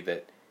movie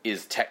that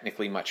is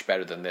technically much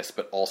better than this,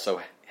 but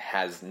also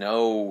has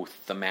no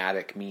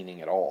thematic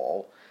meaning at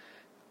all.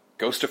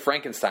 Ghost of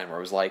Frankenstein, where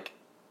I was like,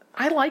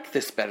 I like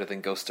this better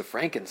than Ghost of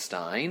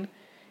Frankenstein.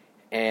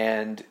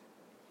 And,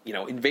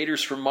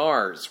 Invaders from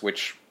Mars,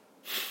 which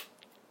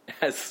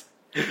has,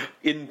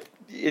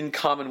 in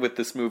common with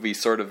this movie,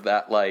 sort of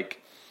that,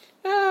 like,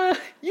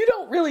 you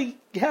don't really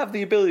have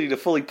the ability to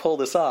fully pull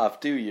this off,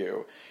 do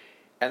you?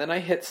 And then I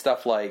hit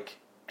stuff like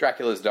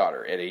Dracula's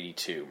Daughter at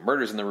 82,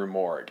 Murders in the Rue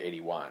Morgue,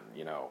 81,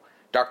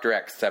 Dr.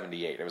 X,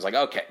 78. I was like,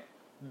 okay,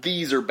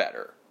 these are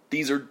better.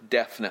 These are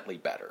definitely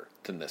better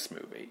than this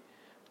movie.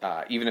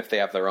 Even if they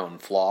have their own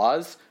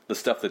flaws, the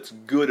stuff that's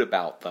good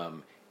about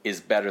them is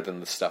better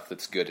than the stuff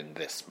that's good in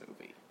this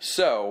movie.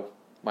 So,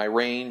 my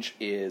range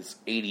is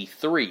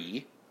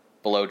 83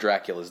 below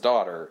Dracula's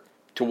Daughter,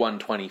 to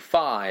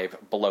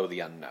 125 below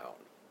The Unknown.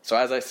 So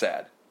as I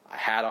said, I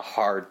had a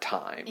hard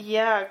time.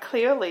 Yeah,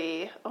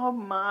 clearly. Oh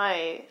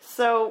my.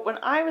 So when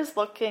I was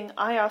looking,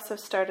 I also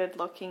started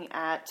looking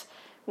at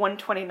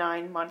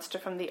 129 Monster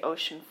from the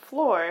Ocean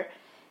Floor,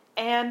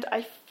 and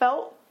I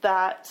felt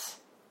that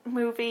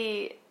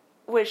movie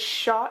was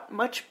shot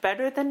much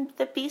better than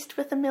The Beast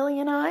with a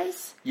Million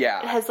Eyes. Yeah.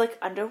 It has like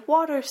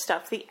underwater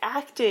stuff. The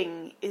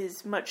acting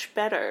is much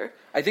better.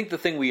 I think the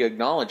thing we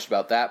acknowledged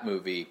about that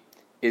movie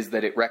is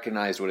that it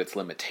recognized what its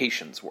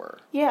limitations were.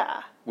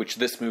 Yeah. Which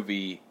this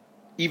movie,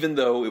 even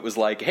though it was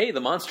like, hey, the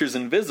monster's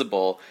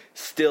invisible,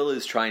 still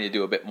is trying to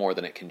do a bit more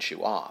than it can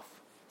chew off.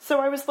 So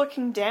I was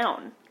looking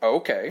down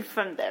Okay.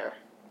 from there,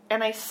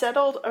 and I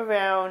settled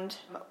around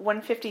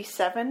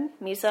 157,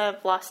 Misa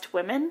of Lost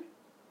Women.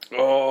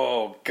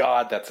 Oh,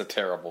 God, that's a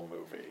terrible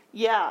movie.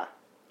 Yeah,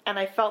 and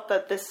I felt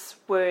that this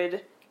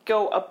would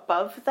go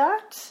above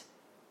that,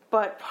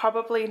 but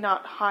probably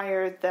not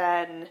higher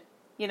than,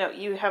 you know,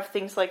 you have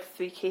things like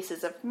 3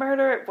 Cases of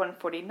Murder at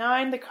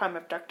 149, The Crime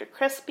of Dr.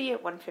 Crispy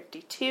at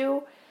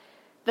 152,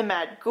 The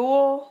Mad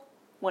Ghoul,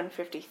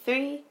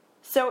 153.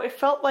 So it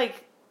felt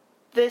like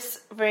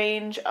this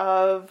range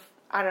of,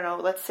 I don't know,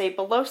 let's say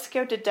below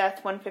Scared to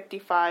Death,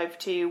 155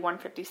 to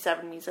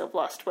 157, Misa of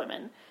Lost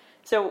Women.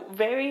 So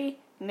very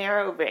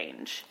narrow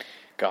range.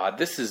 God,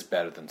 this is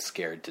better than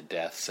Scared to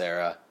Death,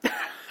 Sarah.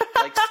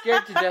 Like,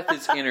 Scared to Death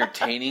is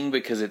entertaining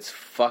because it's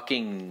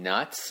fucking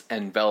nuts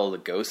and Bela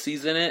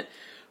Lugosi's in it.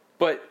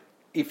 But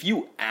if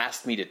you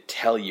asked me to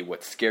tell you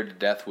what Scared to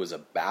Death was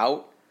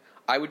about,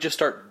 I would just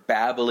start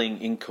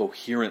babbling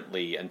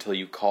incoherently until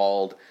you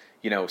called,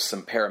 you know,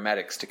 some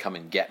paramedics to come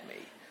and get me.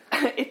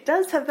 It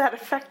does have that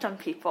effect on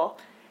people.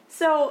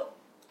 So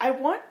I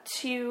want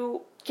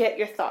to get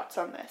your thoughts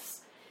on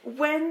this.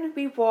 When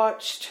we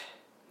watched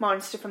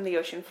Monster from the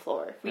Ocean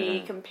Floor, we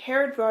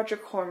compared Roger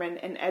Corman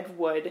and Ed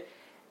Wood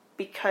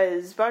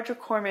because Roger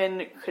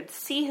Corman could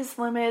see his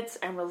limits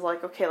and was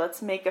like, okay,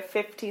 let's make a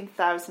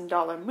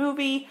 $15,000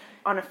 movie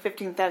on a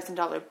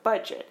 $15,000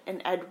 budget.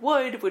 And Ed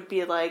Wood would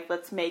be like,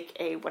 let's make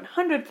a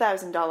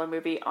 $100,000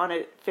 movie on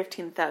a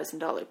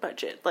 $15,000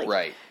 budget. Like,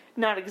 Right.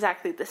 Not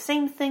exactly the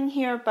same thing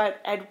here, but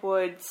Ed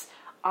Wood's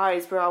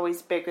eyes were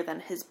always bigger than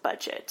his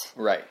budget.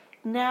 Right.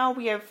 Now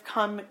we have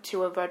come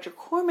to a Roger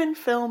Corman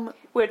film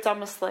where it's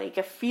almost like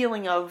a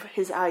feeling of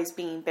his eyes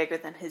being bigger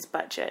than his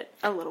budget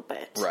a little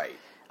bit. Right.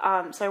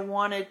 So I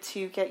wanted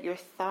to get your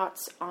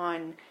thoughts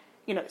on,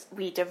 you know,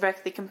 we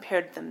directly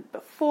compared them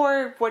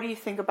before. What do you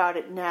think about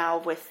it now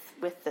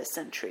with this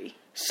entry?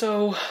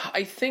 So,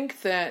 I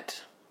think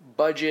that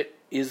budget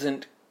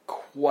isn't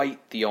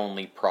quite the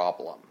only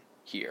problem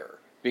here.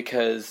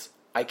 Because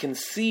I can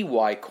see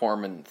why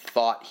Corman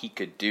thought he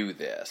could do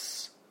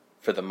this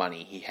for the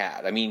money he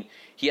had. I mean,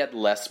 he had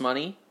less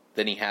money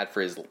than he had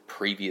for his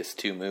previous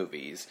 2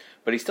 movies,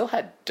 but he still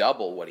had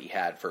double what he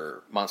had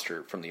for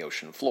Monster from the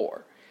Ocean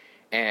Floor.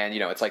 And, you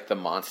know, it's like the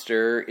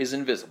monster is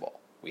invisible.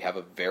 We have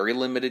a very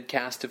limited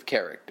cast of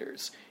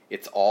characters.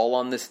 It's all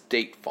on this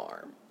date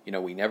farm. You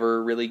know, we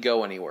never really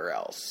go anywhere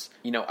else.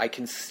 You know, I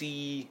can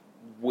see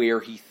where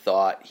he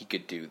thought he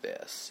could do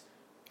this.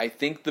 I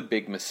think the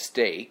big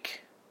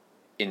mistake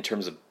in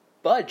terms of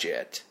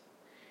budget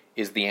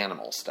is the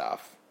animal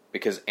stuff,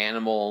 because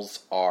animals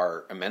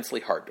are immensely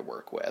hard to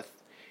work with.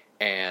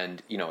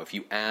 And, you know, if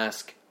you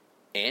ask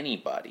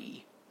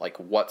anybody, like,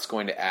 what's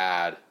going to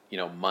add, you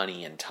know,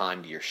 money and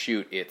time to your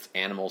shoot, it's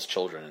animals,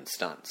 children, and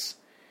stunts.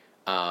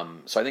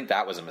 So I think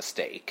that was a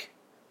mistake.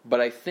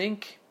 But I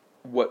think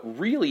what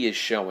really is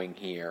showing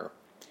here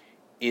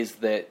is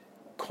that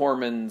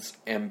Corman's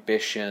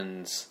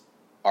ambitions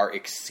are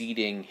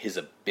exceeding his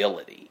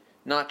ability,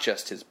 not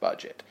just his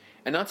budget.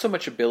 And not so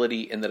much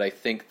ability in that I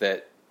think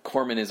that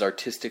Corman is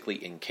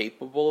artistically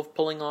incapable of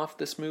pulling off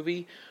this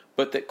movie,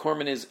 but that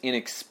Corman is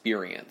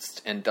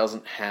inexperienced and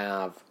doesn't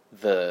have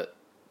the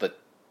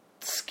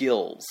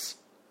skills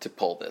to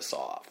pull this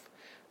off.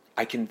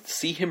 I can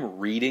see him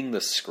reading the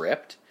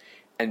script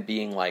and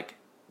being like,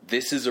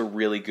 this is a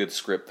really good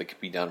script that could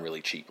be done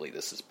really cheaply.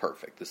 This is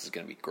perfect. This is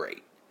going to be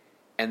great.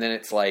 And then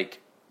it's like,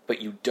 but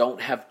you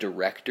don't have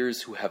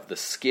directors who have the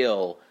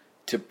skill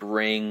to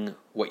bring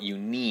what you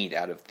need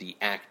out of the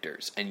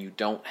actors, and you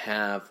don't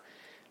have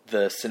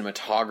the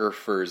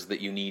cinematographers that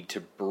you need to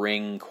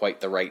bring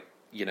quite the right,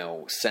 you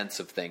know, sense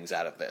of things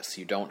out of this.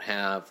 You don't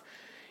have,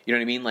 you know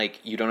what I mean? Like,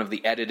 you don't have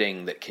the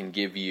editing that can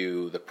give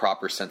you the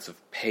proper sense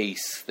of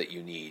pace that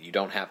you need. You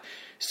don't have,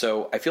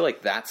 so I feel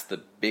like that's the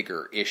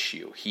bigger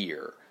issue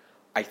here.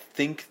 I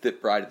think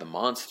that Bride of the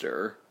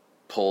Monster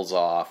pulls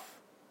off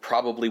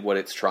probably what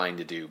it's trying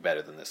to do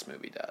better than this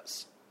movie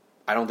does.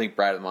 I don't think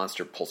Bride of the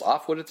Monster pulls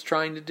off what it's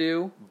trying to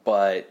do,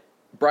 but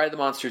Bride of the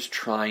Monster is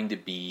trying to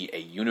be a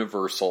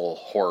universal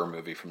horror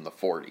movie from the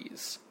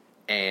 40s.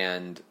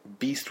 And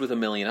Beast with a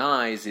Million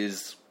Eyes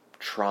is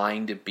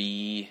trying to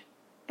be...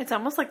 It's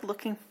almost like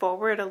looking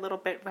forward a little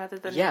bit rather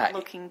than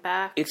looking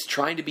back. It's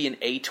trying to be an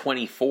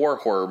A24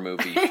 horror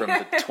movie from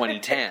the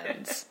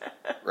 2010s,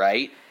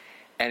 right?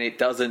 and it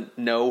doesn't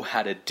know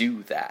how to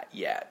do that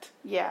yet.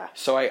 Yeah.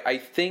 So I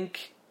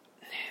think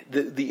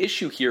the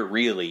issue here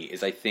really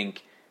is I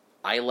think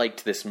I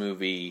liked this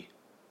movie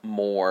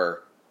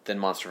more than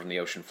Monster from the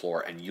Ocean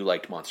Floor, and you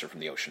liked Monster from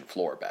the Ocean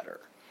Floor better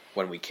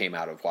when we came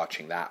out of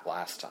watching that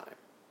last time.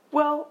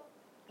 Well,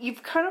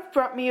 you've kind of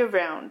brought me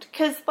around,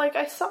 because, like,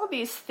 I saw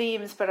these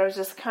themes, but I was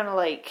just kind of,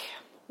 like,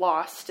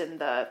 lost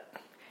in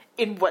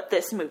what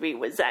this movie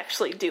was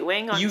actually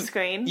doing on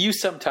screen. You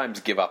sometimes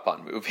give up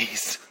on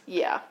movies.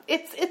 Yeah,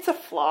 it's a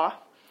flaw.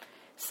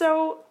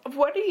 So,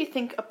 what do you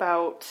think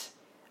about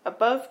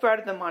Above Bride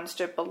of the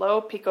Monster,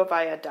 Below Pico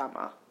Via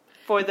Dama?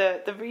 For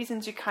the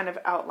reasons you kind of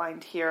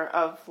outlined here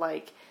of,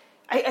 like,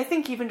 I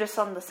think even just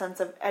on the sense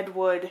of Ed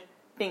Wood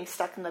being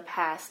stuck in the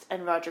past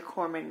and Roger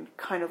Corman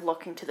kind of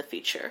looking to the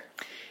future.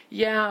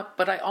 Yeah,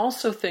 but I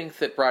also think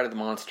that Bride of the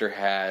Monster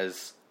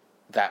has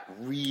that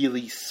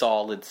really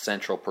solid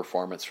central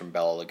performance from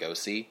Bela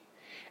Lugosi.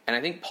 And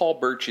I think Paul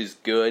Birch is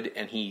good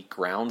and he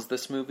grounds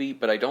this movie,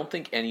 but I don't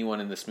think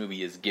anyone in this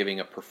movie is giving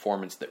a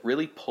performance that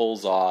really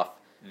pulls off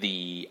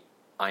the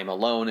I'm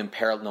alone and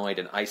paranoid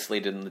and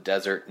isolated in the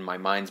desert and my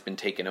mind's been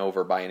taken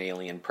over by an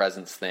alien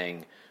presence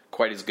thing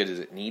quite as good as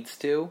it needs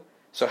to.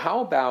 So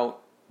how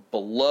about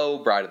below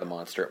Bride of the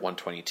Monster at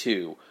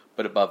 122,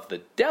 but above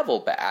The Devil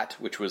Bat,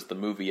 which was the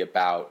movie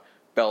about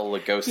Bela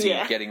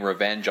Lugosi getting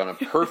revenge on a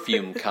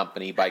perfume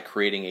company by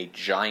creating a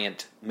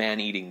giant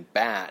man-eating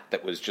bat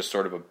that was just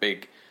sort of a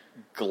big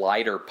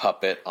glider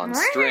puppet on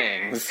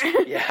strings.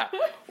 Yeah.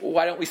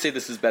 Why don't we say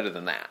this is better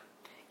than that?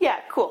 Yeah,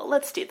 cool.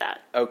 Let's do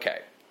that. Okay.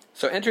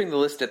 So entering the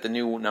list at the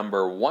new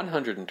number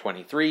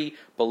 123,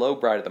 below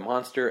Bride of the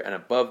Monster and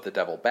above The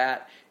Devil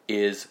Bat,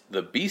 is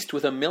The Beast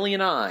with a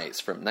Million Eyes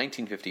from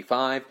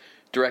 1955,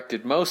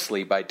 directed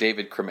mostly by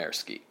David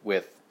Kramersky,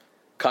 with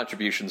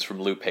contributions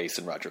from Lou Pace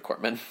and Roger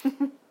Corman.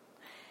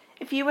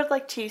 If you would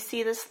like to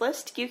see this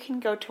list, you can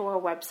go to our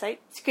website,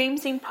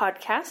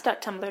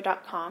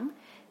 screamscenepodcast.tumblr.com.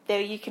 There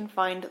you can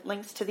find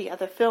links to the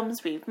other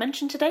films we've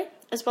mentioned today,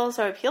 as well as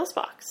our appeals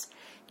box.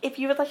 If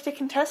you would like to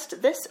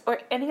contest this or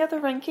any other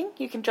ranking,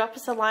 you can drop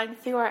us a line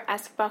through our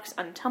Ask box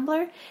on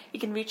Tumblr. You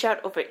can reach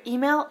out over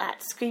email at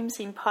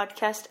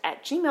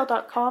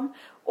screamscenepodcast@gmail.com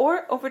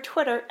or over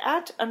Twitter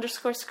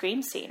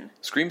 @_screamscene.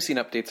 Scream Scene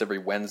updates every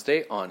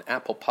Wednesday on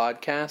Apple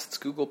Podcasts,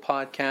 Google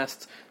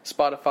Podcasts,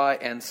 Spotify,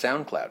 and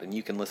SoundCloud, and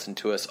you can listen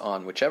to us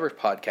on whichever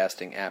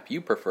podcasting app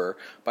you prefer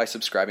by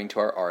subscribing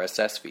to our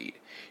RSS feed.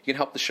 You can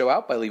help the show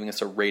out by leaving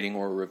us a rating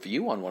or a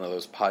review on one of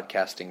those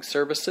podcasting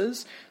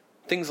services.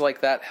 Things like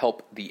that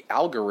help the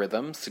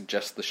algorithm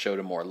suggest the show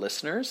to more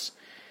listeners.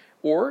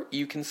 Or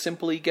you can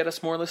simply get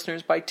us more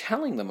listeners by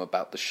telling them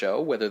about the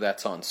show, whether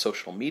that's on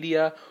social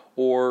media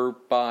or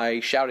by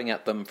shouting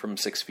at them from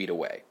 6 feet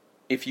away.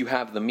 If you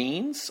have the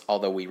means,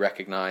 although we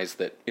recognize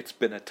that it's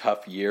been a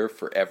tough year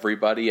for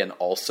everybody and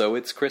also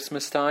it's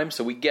Christmas time,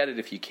 so we get it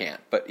if you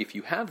can't. But if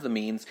you have the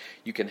means,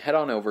 you can head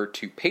on over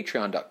to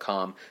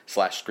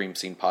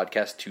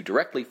patreon.com/ScreamScenePodcast to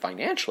directly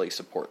financially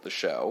support the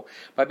show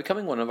by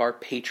becoming one of our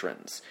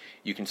patrons.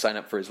 You can sign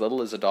up for as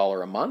little as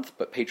 $1 a month,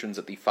 but patrons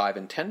at the $5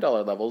 and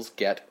 $10 levels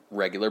get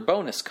regular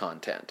bonus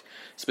content.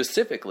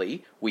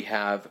 Specifically, we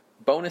have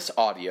bonus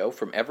audio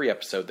from every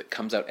episode that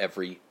comes out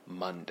every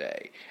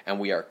Monday. And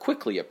we are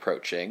quickly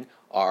approaching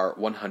our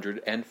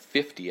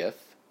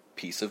 150th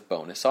piece of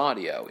bonus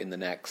audio in the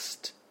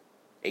next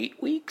 8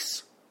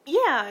 weeks.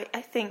 Yeah,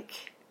 I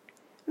think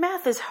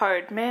math is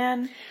hard,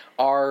 man.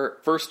 Our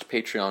first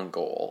Patreon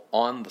goal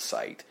on the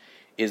site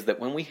is that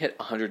when we hit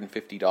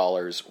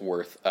 $150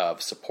 worth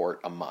of support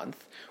a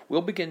month,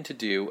 we'll begin to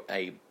do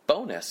a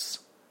bonus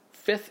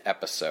 5th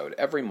episode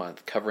every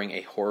month covering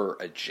a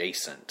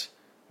horror-adjacent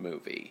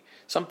movie.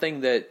 Something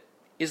that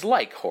is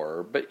like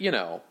horror, but, you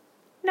know...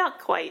 Not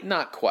quite.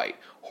 Not quite.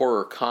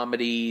 Horror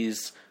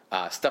comedies,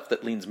 stuff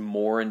that leans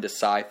more into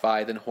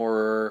sci-fi than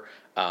horror,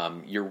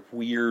 your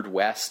Weird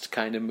West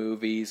kind of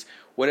movies.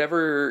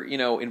 Whatever, you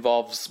know,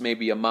 involves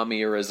maybe a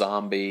mummy or a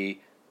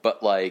zombie,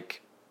 but,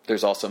 like,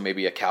 there's also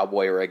maybe a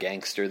cowboy or a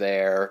gangster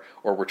there,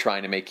 or we're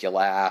trying to make you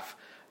laugh.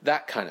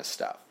 That kind of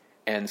stuff.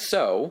 And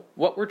so,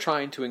 what we're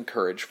trying to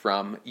encourage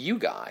from you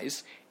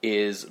guys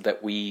is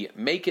that we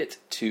make it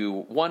to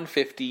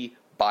 150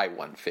 by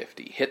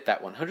 150. Hit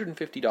that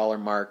 $150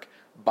 mark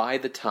by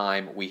the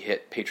time we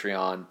hit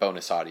Patreon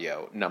bonus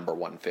audio number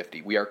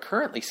 150. We are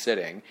currently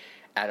sitting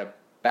at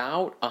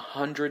about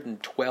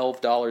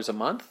 $112 a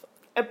month.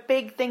 A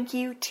big thank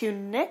you to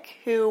Nick,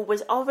 who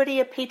was already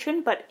a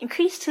patron but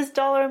increased his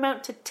dollar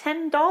amount to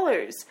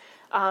 $10.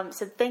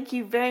 So thank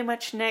you very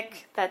much,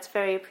 Nick. That's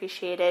very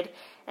appreciated.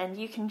 And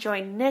you can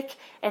join Nick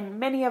and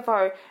many of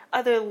our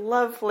other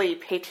lovely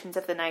patrons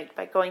of the night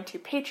by going to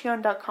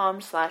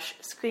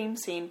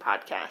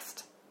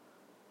patreon.com/ScreamScenePodcast.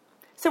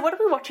 So what are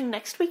we watching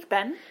next week,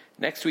 Ben?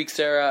 Next week,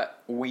 Sarah,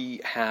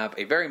 we have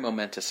a very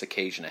momentous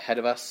occasion ahead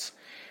of us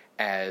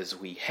as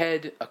we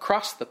head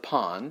across the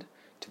pond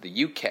to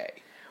the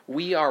UK.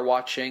 We are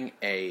watching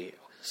a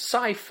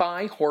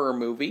sci-fi horror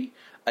movie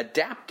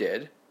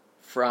adapted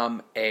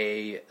from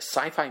a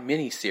sci-fi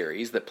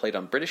miniseries that played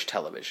on British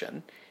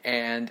television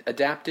and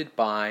adapted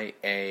by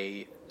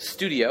a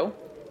studio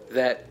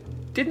that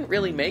didn't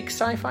really make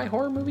sci-fi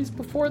horror movies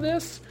before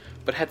this,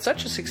 but had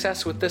such a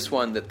success with this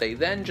one that they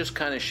then just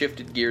kind of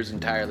shifted gears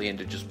entirely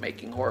into just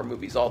making horror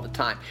movies all the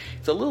time.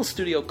 It's a little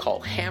studio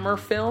called Hammer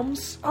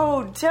Films.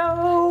 Oh,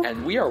 dope!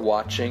 And we are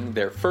watching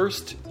their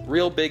first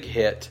real big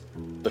hit,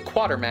 The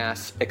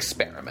Quatermass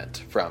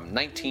Experiment from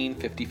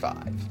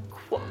 1955.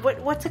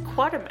 What's a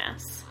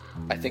Quatermass?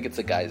 I think it's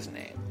a guy's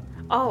name.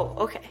 Oh,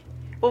 okay.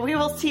 Well, we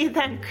will see you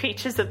then,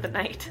 creatures of the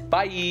night.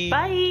 Bye!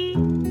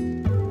 Bye!